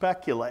can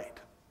speculate.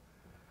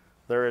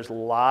 There is a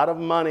lot of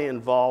money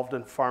involved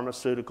in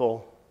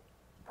pharmaceutical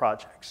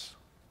projects.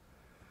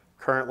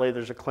 Currently,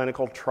 there's a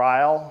clinical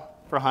trial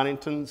for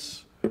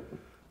Huntington's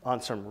on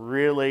some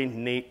really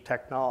neat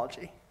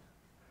technology,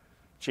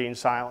 gene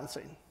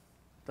silencing.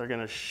 They're going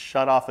to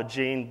shut off a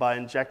gene by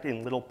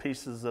injecting little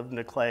pieces of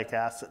nucleic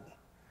acid.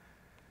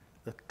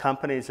 The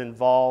companies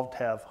involved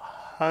have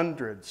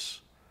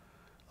hundreds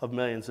of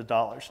millions of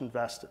dollars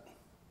invested.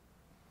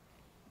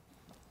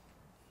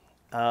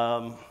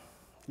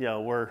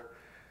 We're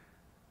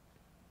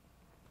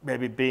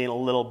maybe being a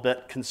little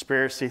bit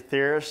conspiracy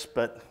theorists,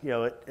 but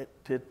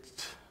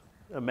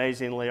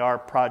amazingly our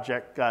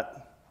project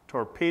got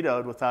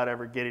torpedoed without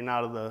ever getting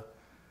out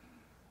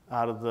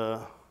of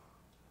the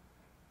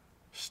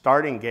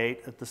starting gate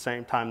at the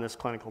same time this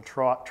clinical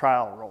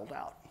trial rolled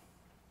out.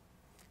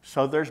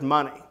 So there's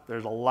money.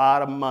 There's a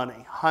lot of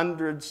money,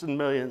 hundreds and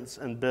millions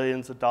and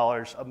billions of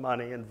dollars of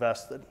money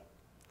invested.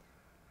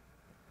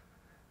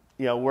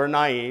 We're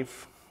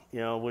naive.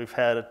 We've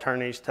had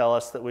attorneys tell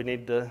us that we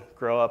need to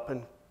grow up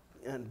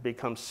and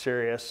become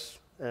serious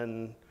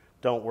and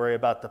don't worry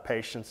about the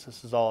patients.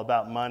 This is all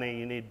about money.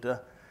 You need to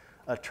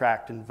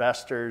attract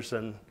investors,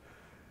 and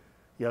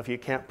if you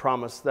can't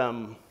promise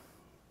them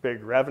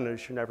big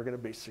revenues, you're never going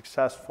to be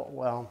successful.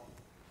 Well,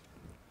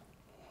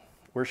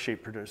 we're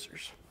sheep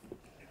producers.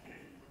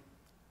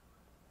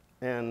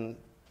 And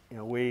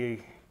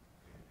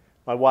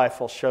my wife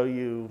will show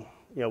you,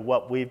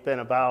 what we've been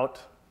about.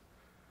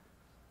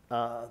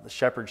 The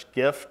Shepherd's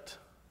Gift.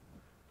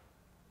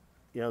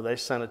 They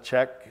sent a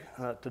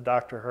check to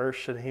Dr.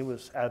 Hirsch, and he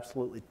was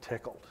absolutely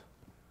tickled.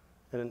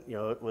 And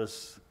it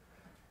was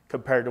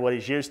compared to what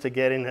he's used to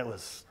getting, it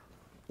was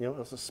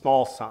a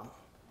small sum,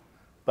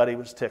 but he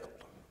was tickled.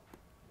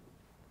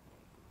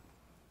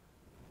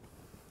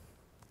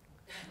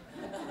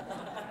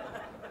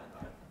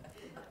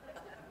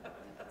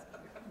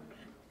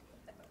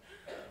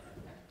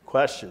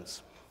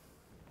 Questions?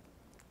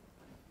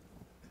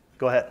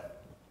 Go ahead.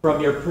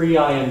 From your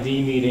pre-IND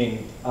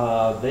meeting,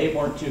 they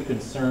weren't too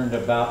concerned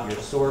about your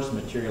source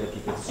material if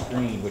you could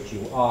screen, which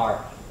you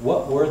are.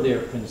 What were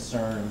their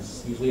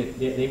concerns? Usually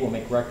they will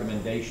make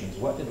recommendations.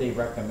 What did they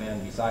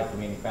recommend besides the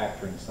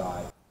manufacturing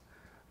side?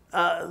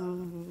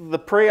 The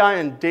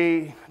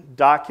pre-IND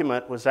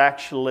document was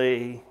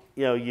actually,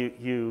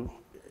 you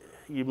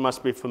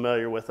must be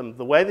familiar with them.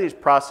 The way these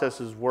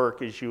processes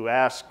work is you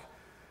ask,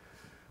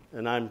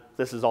 and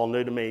this is all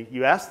new to me,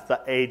 you ask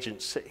the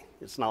agency.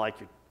 It's not like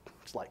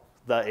it's like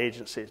the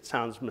agency. It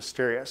sounds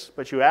mysterious,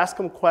 but you ask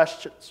them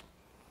questions.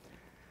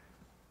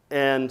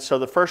 And so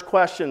the first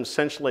question,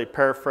 essentially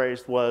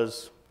paraphrased,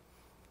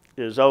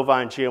 is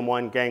ovine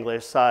GM1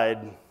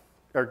 ganglioside,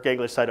 or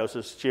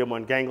gangliosidosis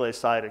GM1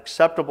 ganglioside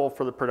acceptable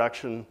for the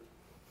production,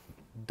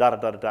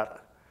 da-da-da-da-da.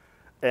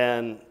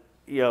 And,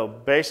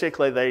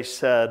 basically they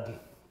said,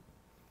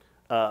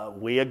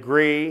 we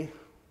agree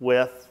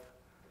with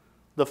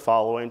the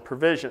following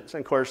provisions.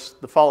 And of course,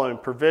 the following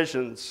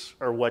provisions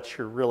are what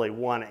you're really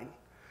wanting.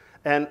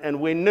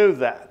 And we knew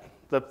that.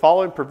 The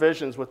following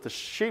provisions with the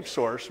sheep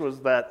source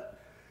was that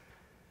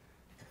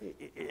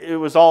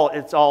it's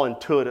all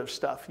intuitive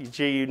stuff.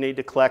 You need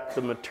to collect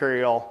the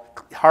material,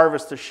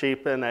 harvest the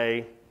sheep in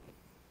a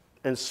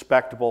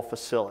inspectable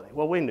facility.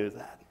 Well, we knew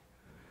that.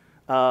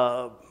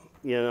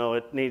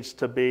 It needs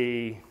to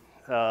be,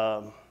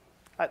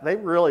 they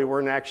really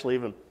weren't actually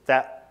even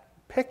that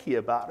picky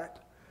about it.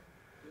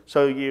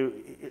 So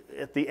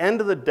at the end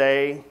of the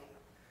day,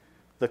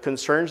 the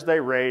concerns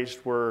they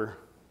raised were,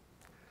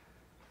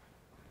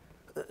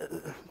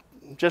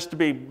 just to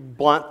be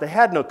blunt, they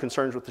had no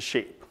concerns with the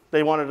sheep.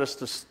 They wanted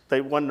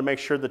to make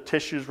sure the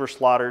tissues were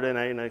slaughtered in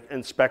an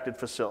inspected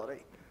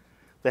facility.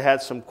 They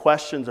had some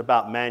questions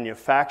about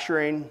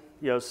manufacturing.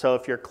 So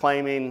if you're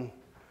claiming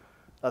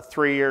a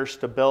 3-year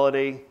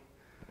stability,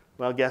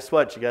 well, guess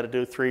what? You got to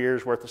do 3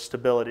 years worth of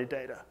stability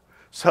data.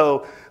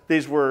 So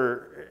these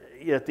were,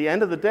 at the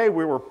end of the day,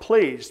 we were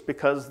pleased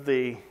because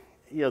there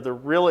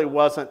really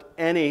wasn't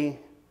any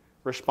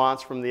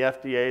response from the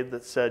FDA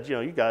that said,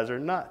 you guys are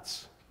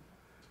nuts.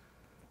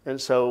 And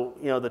so,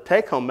 the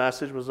take-home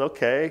message was,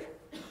 okay,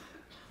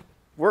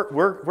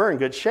 we're in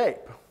good shape.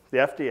 The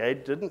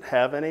FDA didn't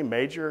have any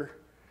major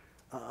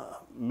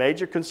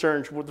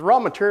concerns. The raw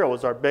material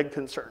was our big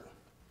concern.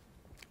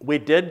 We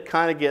did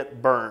kind of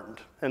get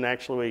burned, and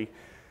actually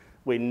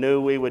we knew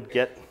we would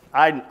get,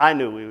 I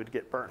knew we would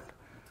get burned.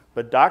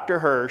 But Dr.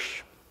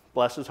 Hirsch,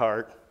 bless his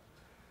heart,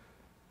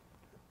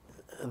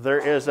 there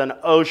is an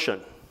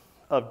ocean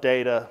of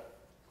data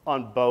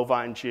on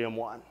bovine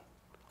GM1.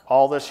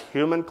 All this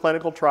human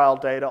clinical trial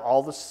data,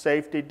 all the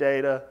safety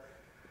data,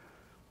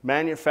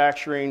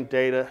 manufacturing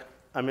data.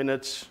 I mean,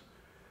 it's,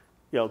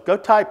 go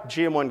type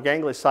GM1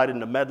 ganglioside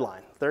into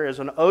Medline. There is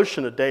an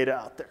ocean of data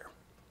out there.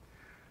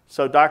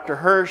 So Dr.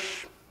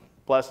 Hirsch,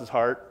 bless his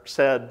heart,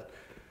 said,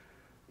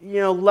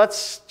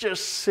 let's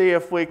just see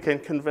if we can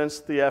convince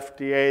the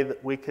FDA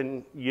that we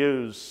can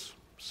use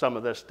some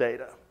of this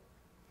data.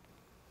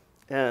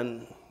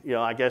 And,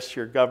 I guess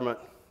your government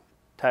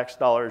tax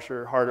dollars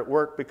are hard at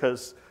work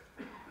because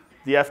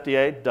the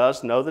FDA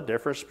does know the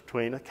difference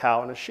between a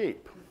cow and a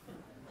sheep.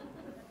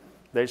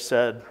 They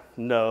said,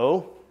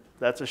 no,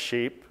 that's a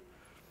sheep.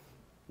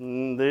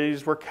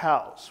 These were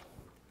cows.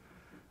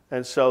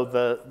 And so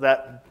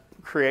that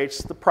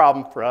creates the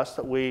problem for us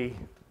that we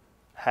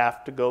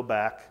have to go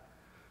back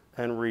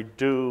and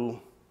redo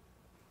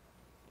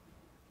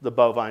the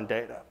bovine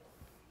data.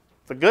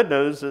 The good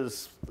news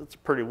is it's a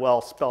pretty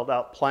well spelled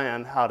out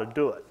plan how to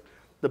do it.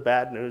 The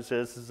bad news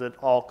is it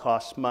all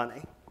costs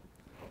money.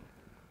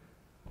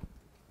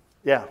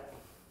 Yeah.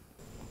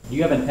 Do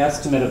you have an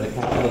estimate of the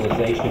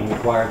capitalization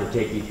required to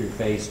take you through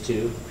phase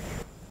 2?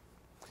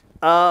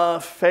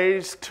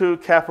 Phase 2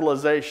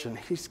 capitalization.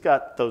 He's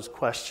got those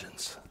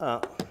questions.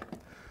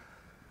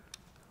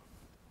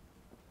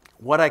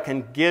 What I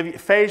can give you,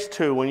 phase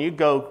 2, when you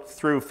go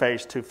through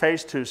phase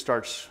 2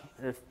 starts,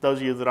 if those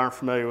of you that aren't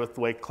familiar with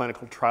the way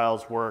clinical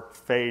trials work,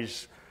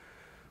 phase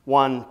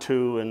 1,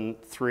 2,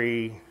 and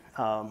 3.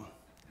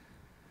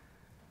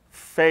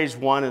 Phase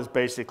 1 is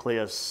basically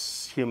a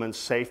human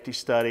safety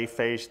study.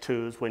 Phase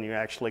 2 is when you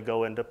actually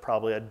go into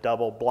probably a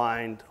double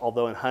blind,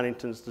 although in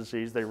Huntington's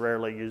disease they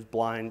rarely use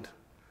blind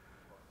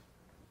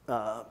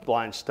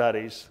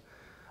studies.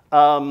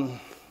 I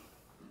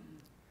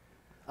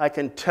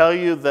can tell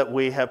you that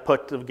we have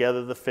put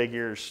together the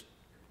figures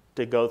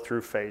to go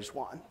through phase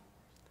 1.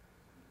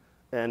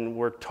 And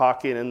we're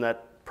talking in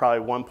that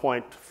probably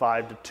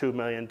 $1.5 to $2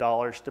 million,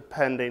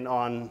 depending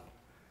on,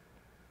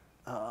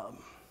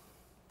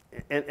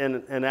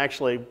 and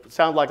actually, it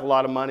sounds like a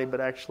lot of money,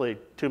 but actually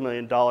 $2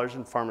 million in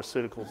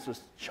pharmaceuticals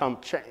is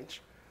chump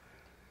change.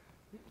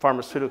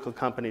 Pharmaceutical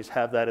companies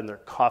have that in their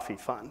coffee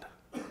fund.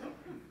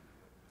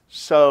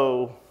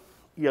 So,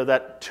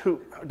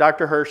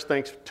 Dr. Hirsch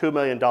thinks $2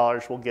 million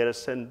will get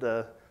us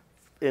into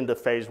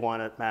phase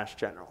 1 at Mass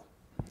General.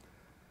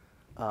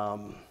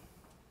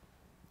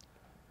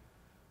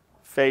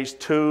 Phase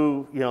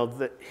 2,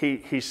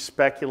 he's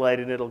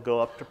speculating it'll go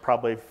up to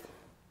probably,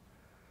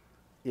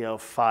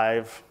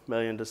 $5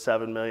 million to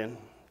 $7 million,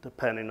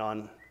 depending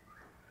on.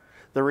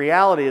 The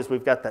reality is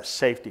we've got that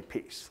safety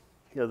piece.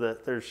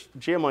 there's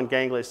GM1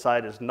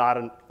 ganglioside is not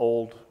an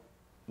old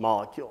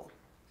molecule.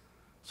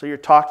 So you're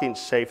talking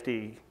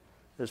safety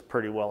is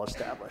pretty well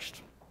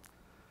established.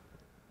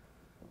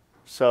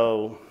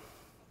 So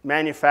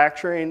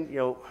manufacturing,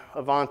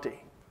 Avanti.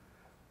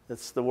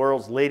 It's the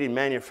world's leading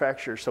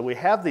manufacturer. So we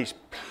have these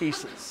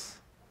pieces.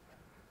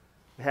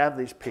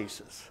 I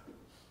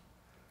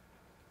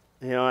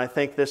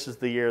think this is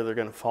the year they're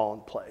going to fall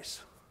in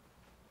place.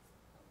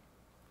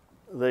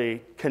 The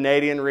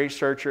Canadian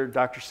researcher,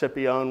 Dr.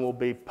 Scipione, will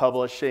be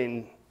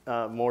publishing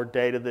more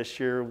data this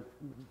year,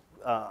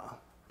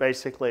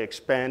 basically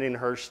expanding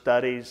her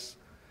studies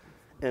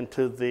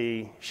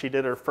into she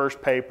did her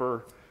first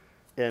paper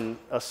in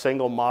a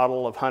single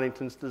model of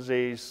Huntington's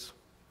disease,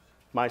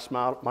 mouse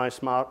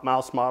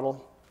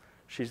model.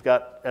 She's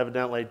got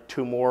evidently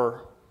 2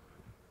 more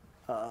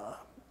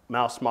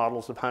mouse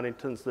models of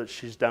Huntington's that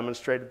she's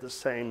demonstrated the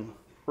same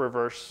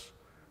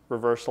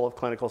reversal of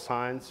clinical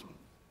signs.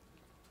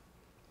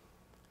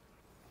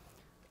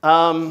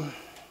 The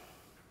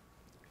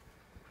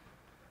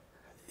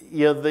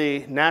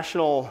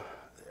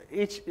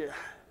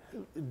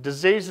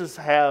diseases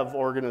have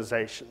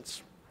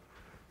organizations.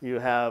 You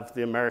have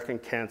the American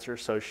Cancer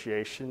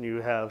Association,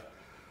 you have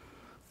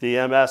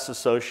the MS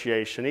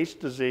Association. Each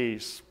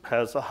disease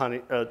has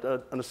an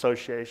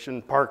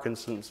association.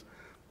 Parkinson's.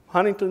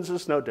 Huntington's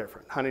is no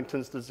different.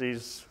 Huntington's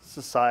Disease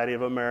Society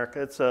of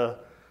America. It's a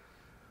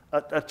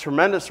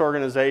tremendous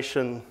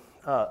organization,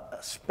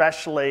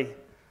 especially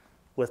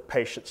with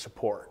patient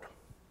support.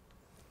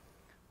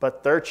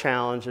 But their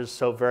challenge is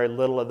so very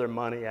little of their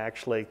money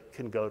actually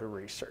can go to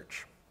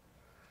research.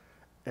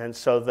 And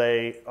so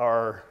they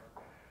are,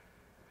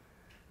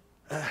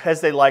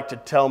 as they like to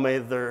tell me,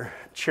 they're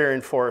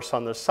cheering for us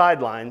on the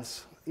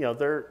sidelines.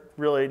 There's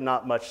really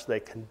not much they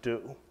can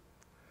do.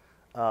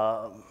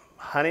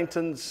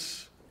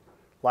 Huntington's,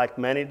 like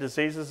many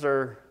diseases,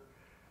 are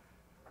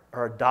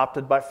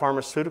adopted by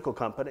pharmaceutical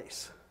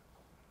companies.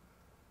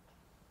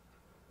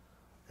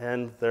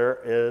 And there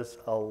is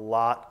a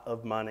lot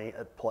of money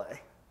at play.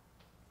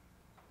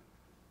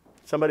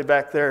 Somebody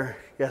back there,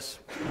 yes?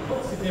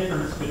 What's the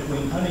difference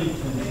between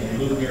Huntington's and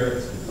Lou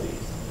Gehrig's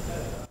disease?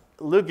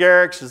 Lou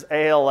Gehrig's is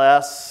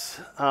ALS.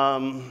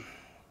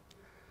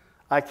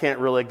 I can't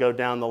really go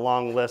down the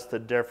long list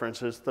of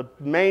differences. The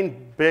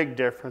main big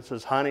difference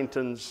is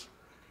Huntington's.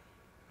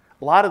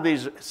 A lot of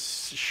these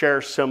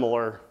share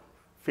similar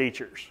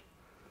features,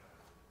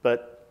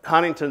 but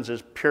Huntington's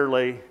is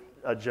purely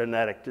a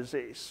genetic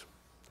disease.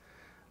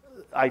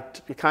 I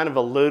kind of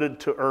alluded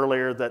to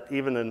earlier that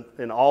even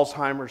in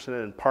Alzheimer's and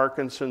in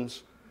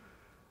Parkinson's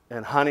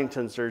and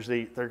Huntington's,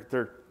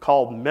 they're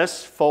called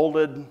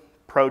misfolded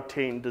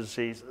protein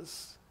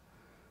diseases.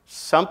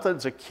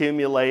 Something's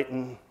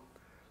accumulating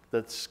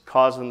that's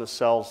causing the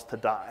cells to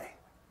die.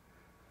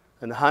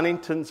 And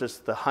Huntington's is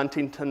the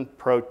Huntington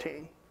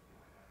protein.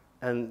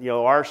 And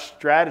our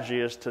strategy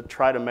is to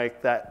try to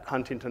make that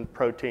Huntington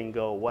protein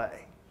go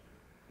away.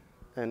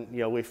 And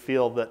we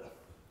feel that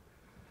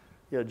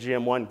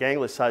GM1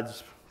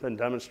 ganglioside's been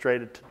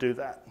demonstrated to do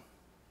that.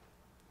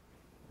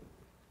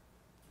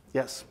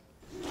 Yes?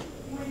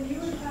 When you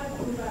were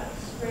talking about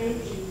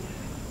scraping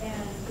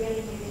and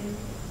getting it in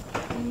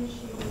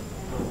tissues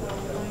and so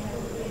going up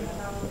to being a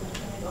problem,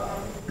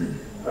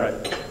 Right.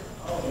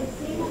 it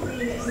seems to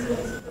me that you would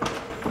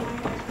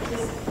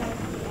just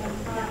affect the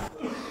end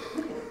product.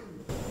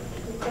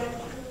 Is that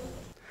true?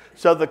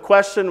 So the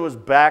question was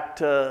back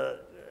to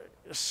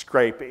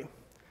scraping.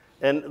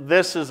 And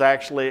this is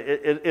actually,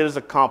 it is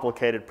a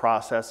complicated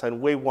process,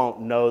 and we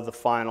won't know the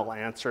final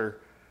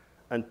answer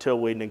until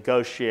we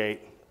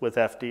negotiate with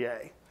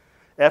FDA.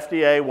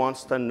 FDA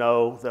wants to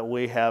know that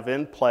we have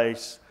in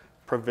place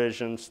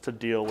provisions to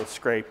deal with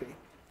scraping.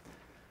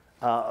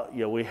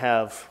 We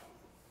have,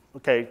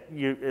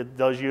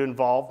 those you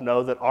involved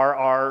know that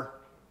RR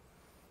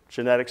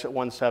genetics at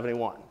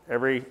 171.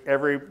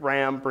 Every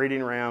ram,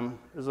 breeding ram,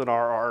 is an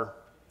RR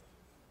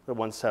at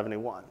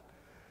 171.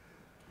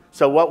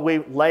 So what we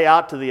lay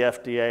out to the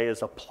FDA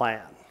is a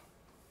plan,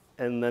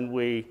 and then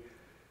we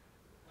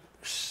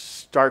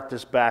start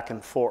this back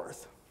and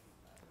forth.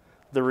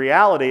 The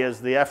reality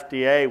is the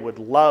FDA would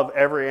love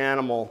every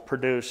animal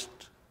produced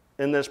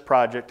in this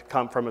project to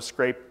come from a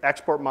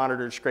export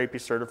monitored scrapie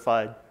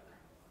certified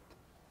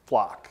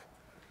flock.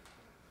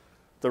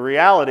 The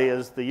reality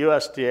is the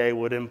USDA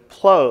would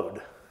implode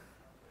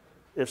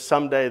if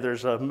someday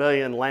there's 1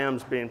 million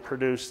lambs being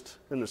produced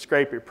in the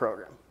scrapie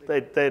program.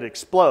 They'd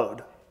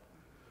explode.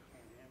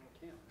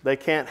 They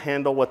can't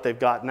handle what they've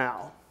got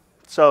now.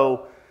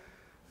 So,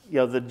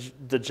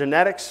 the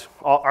genetics,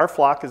 our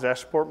flock is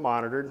export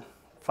monitored,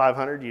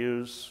 500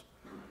 ewes.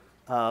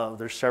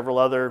 There's several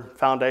other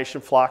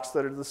foundation flocks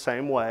that are the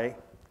same way.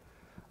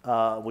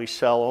 We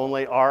sell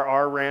only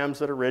RR rams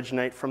that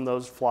originate from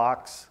those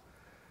flocks.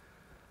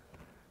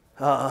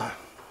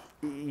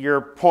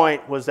 Your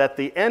point was at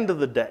the end of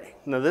the day.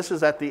 Now, this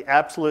is at the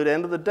absolute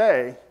end of the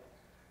day.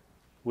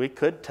 We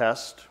could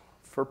test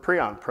for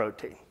prion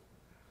protein,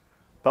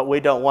 but we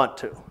don't want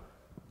to.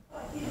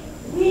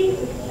 We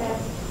would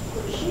test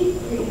for sheep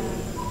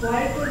prion,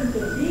 why couldn't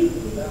the beef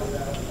be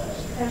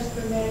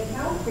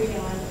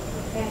estromethalcreon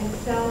and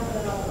sell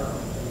the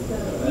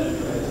beef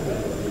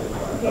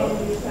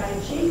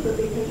ganglioside cheaper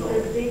because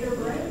they're bigger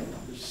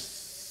brains?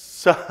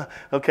 So,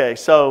 okay,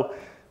 so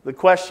the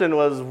question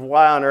was,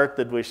 why on earth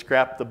did we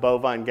scrap the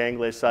bovine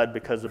ganglioside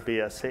because of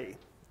BSE? In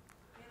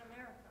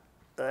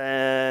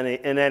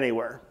America. In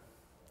anywhere.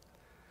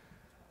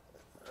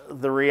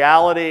 The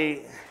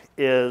reality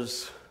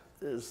is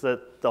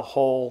that the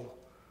whole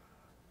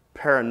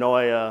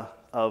paranoia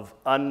of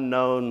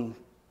unknown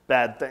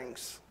bad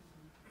things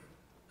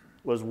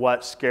was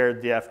what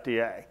scared the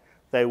FDA.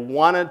 They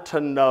wanted to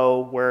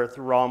know where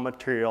the raw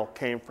material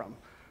came from.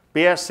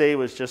 BSE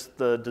was just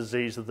the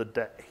disease of the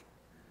day.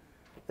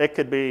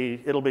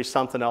 It'll be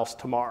something else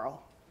tomorrow.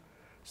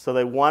 So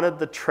they wanted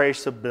the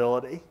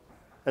traceability,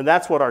 and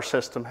that's what our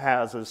system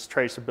has, is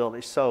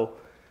traceability. So,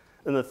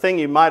 and the thing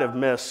you might have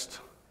missed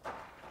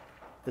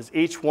is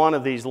each one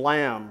of these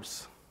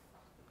lambs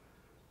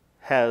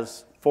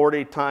has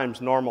 40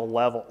 times normal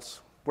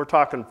levels. We're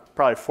talking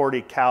probably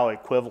 40 cow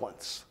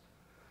equivalents.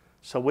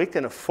 So we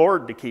can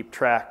afford to keep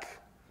track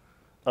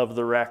of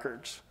the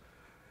records.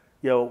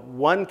 You know,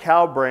 one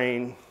cow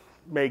brain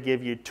may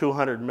give you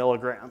 200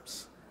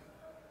 milligrams.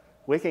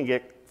 We can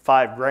get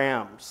 5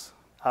 grams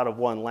out of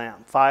one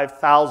lamb,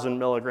 5,000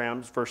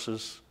 milligrams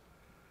versus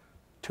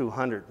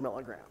 200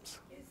 milligrams.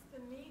 Is the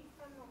meat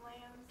from the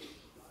lambs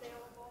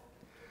saleable?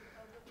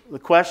 The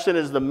question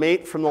is, the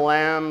meat from the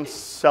lamb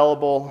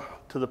sellable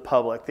to the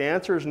public? The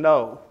answer is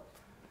no.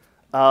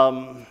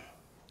 Current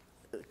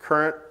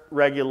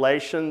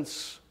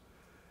regulations,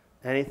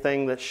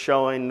 anything that's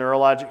showing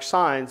neurologic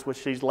signs,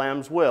 which these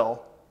lambs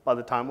will by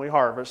the time we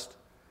harvest,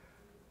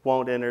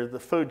 won't enter the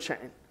food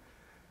chain.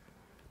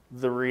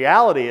 The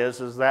reality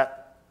is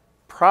that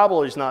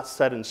probably is not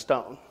set in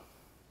stone.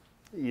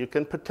 You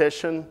can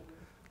petition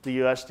the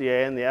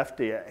USDA and the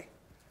FDA,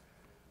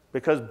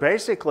 because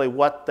basically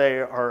what they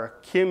are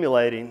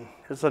accumulating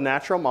is a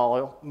natural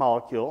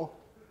molecule.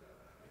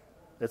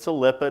 It's a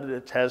lipid.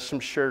 It has some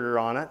sugar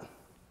on it.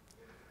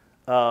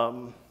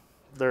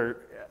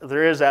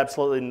 There is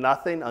absolutely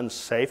nothing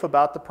unsafe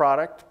about the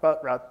product,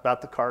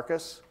 about the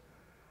carcass.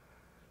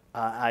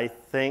 I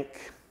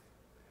think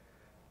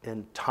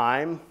in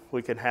time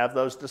we can have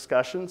those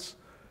discussions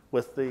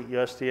with the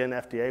USDA and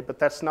FDA, but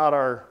that's not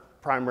our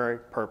primary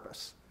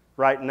purpose.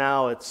 Right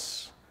now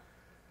it's,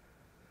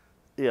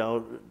 you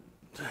know,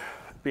 to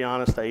be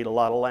honest, I eat a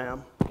lot of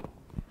lamb.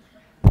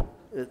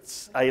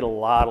 I eat a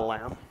lot of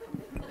lamb.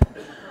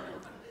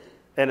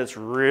 And it's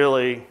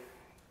really,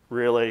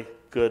 really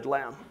good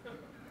lamb.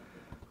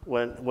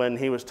 When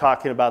he was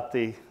talking about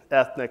the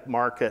ethnic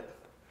market,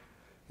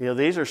 you know,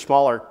 these are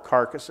smaller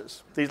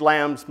carcasses. These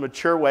lambs'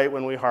 mature weight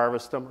when we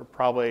harvest them are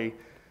probably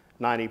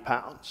 90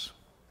 pounds.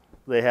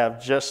 They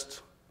have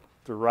just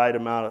the right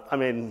amount of, I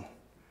mean,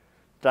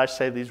 did I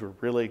say these were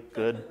really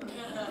good?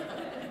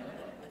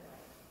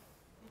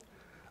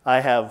 I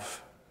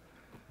have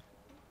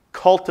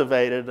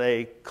cultivated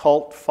a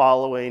cult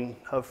following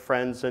of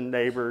friends and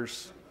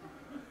neighbors,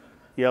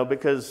 you know,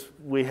 because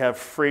we have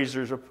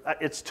freezers.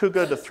 It's too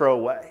good to throw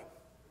away.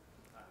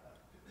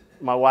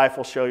 My wife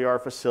will show you our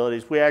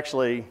facilities.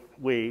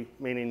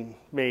 Meaning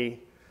me,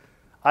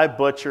 I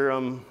butcher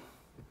them.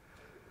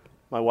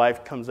 My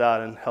wife comes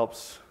out and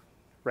helps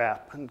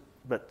wrap.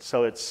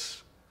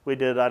 We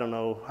did, I don't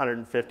know,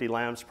 150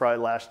 lambs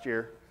probably last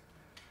year.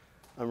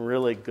 I'm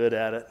really good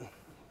at it.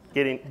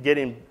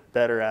 Getting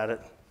better at it.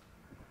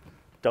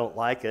 Don't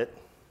like it.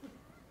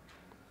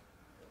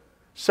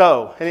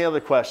 So, any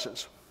other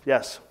questions?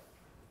 Yes.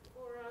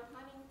 For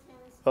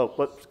Huntington's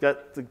What's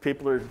got the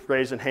people are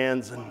raising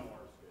hands and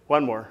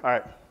one more. All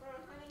right. For a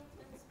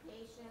Huntington's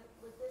patient,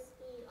 would this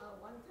be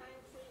a one-time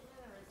treatment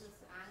or is this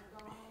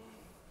ongoing?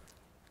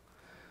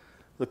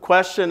 The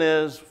question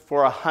is,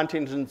 for a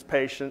Huntington's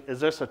patient, is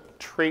this a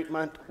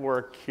treatment or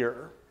a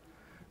cure?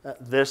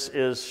 This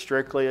is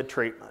strictly a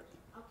treatment.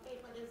 Okay,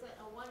 but is it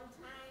a one-time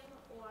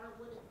or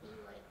would it be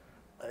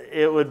like?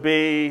 It would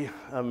be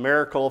a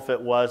miracle if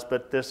it was,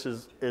 but this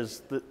is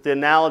the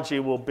analogy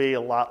will be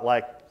a lot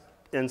like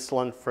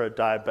insulin for a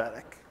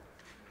diabetic.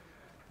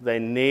 They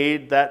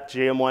need that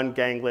GM1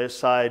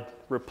 ganglioside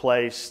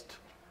replaced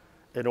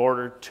in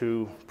order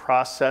to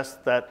process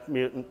that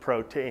mutant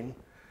protein.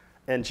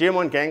 And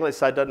GM1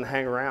 ganglioside doesn't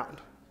hang around.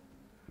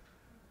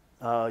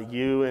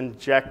 You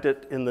inject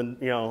it in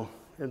the,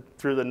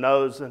 through the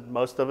nose, and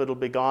most of it will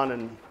be gone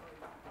in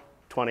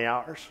 20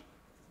 hours.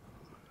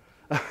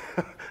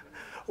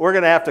 We're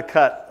going to have to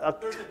cut.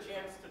 There's a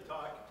chance to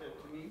talk, to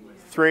meet with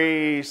you.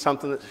 3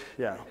 something,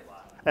 yeah.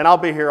 And I'll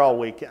be here all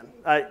weekend.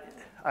 I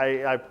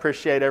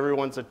appreciate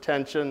everyone's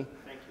attention.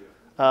 Thank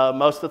you.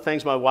 Most of the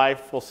things my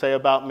wife will say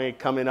about me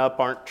coming up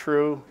aren't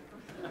true.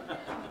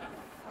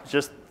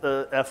 Just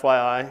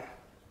FYI.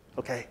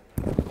 Okay.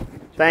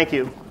 Thank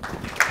you.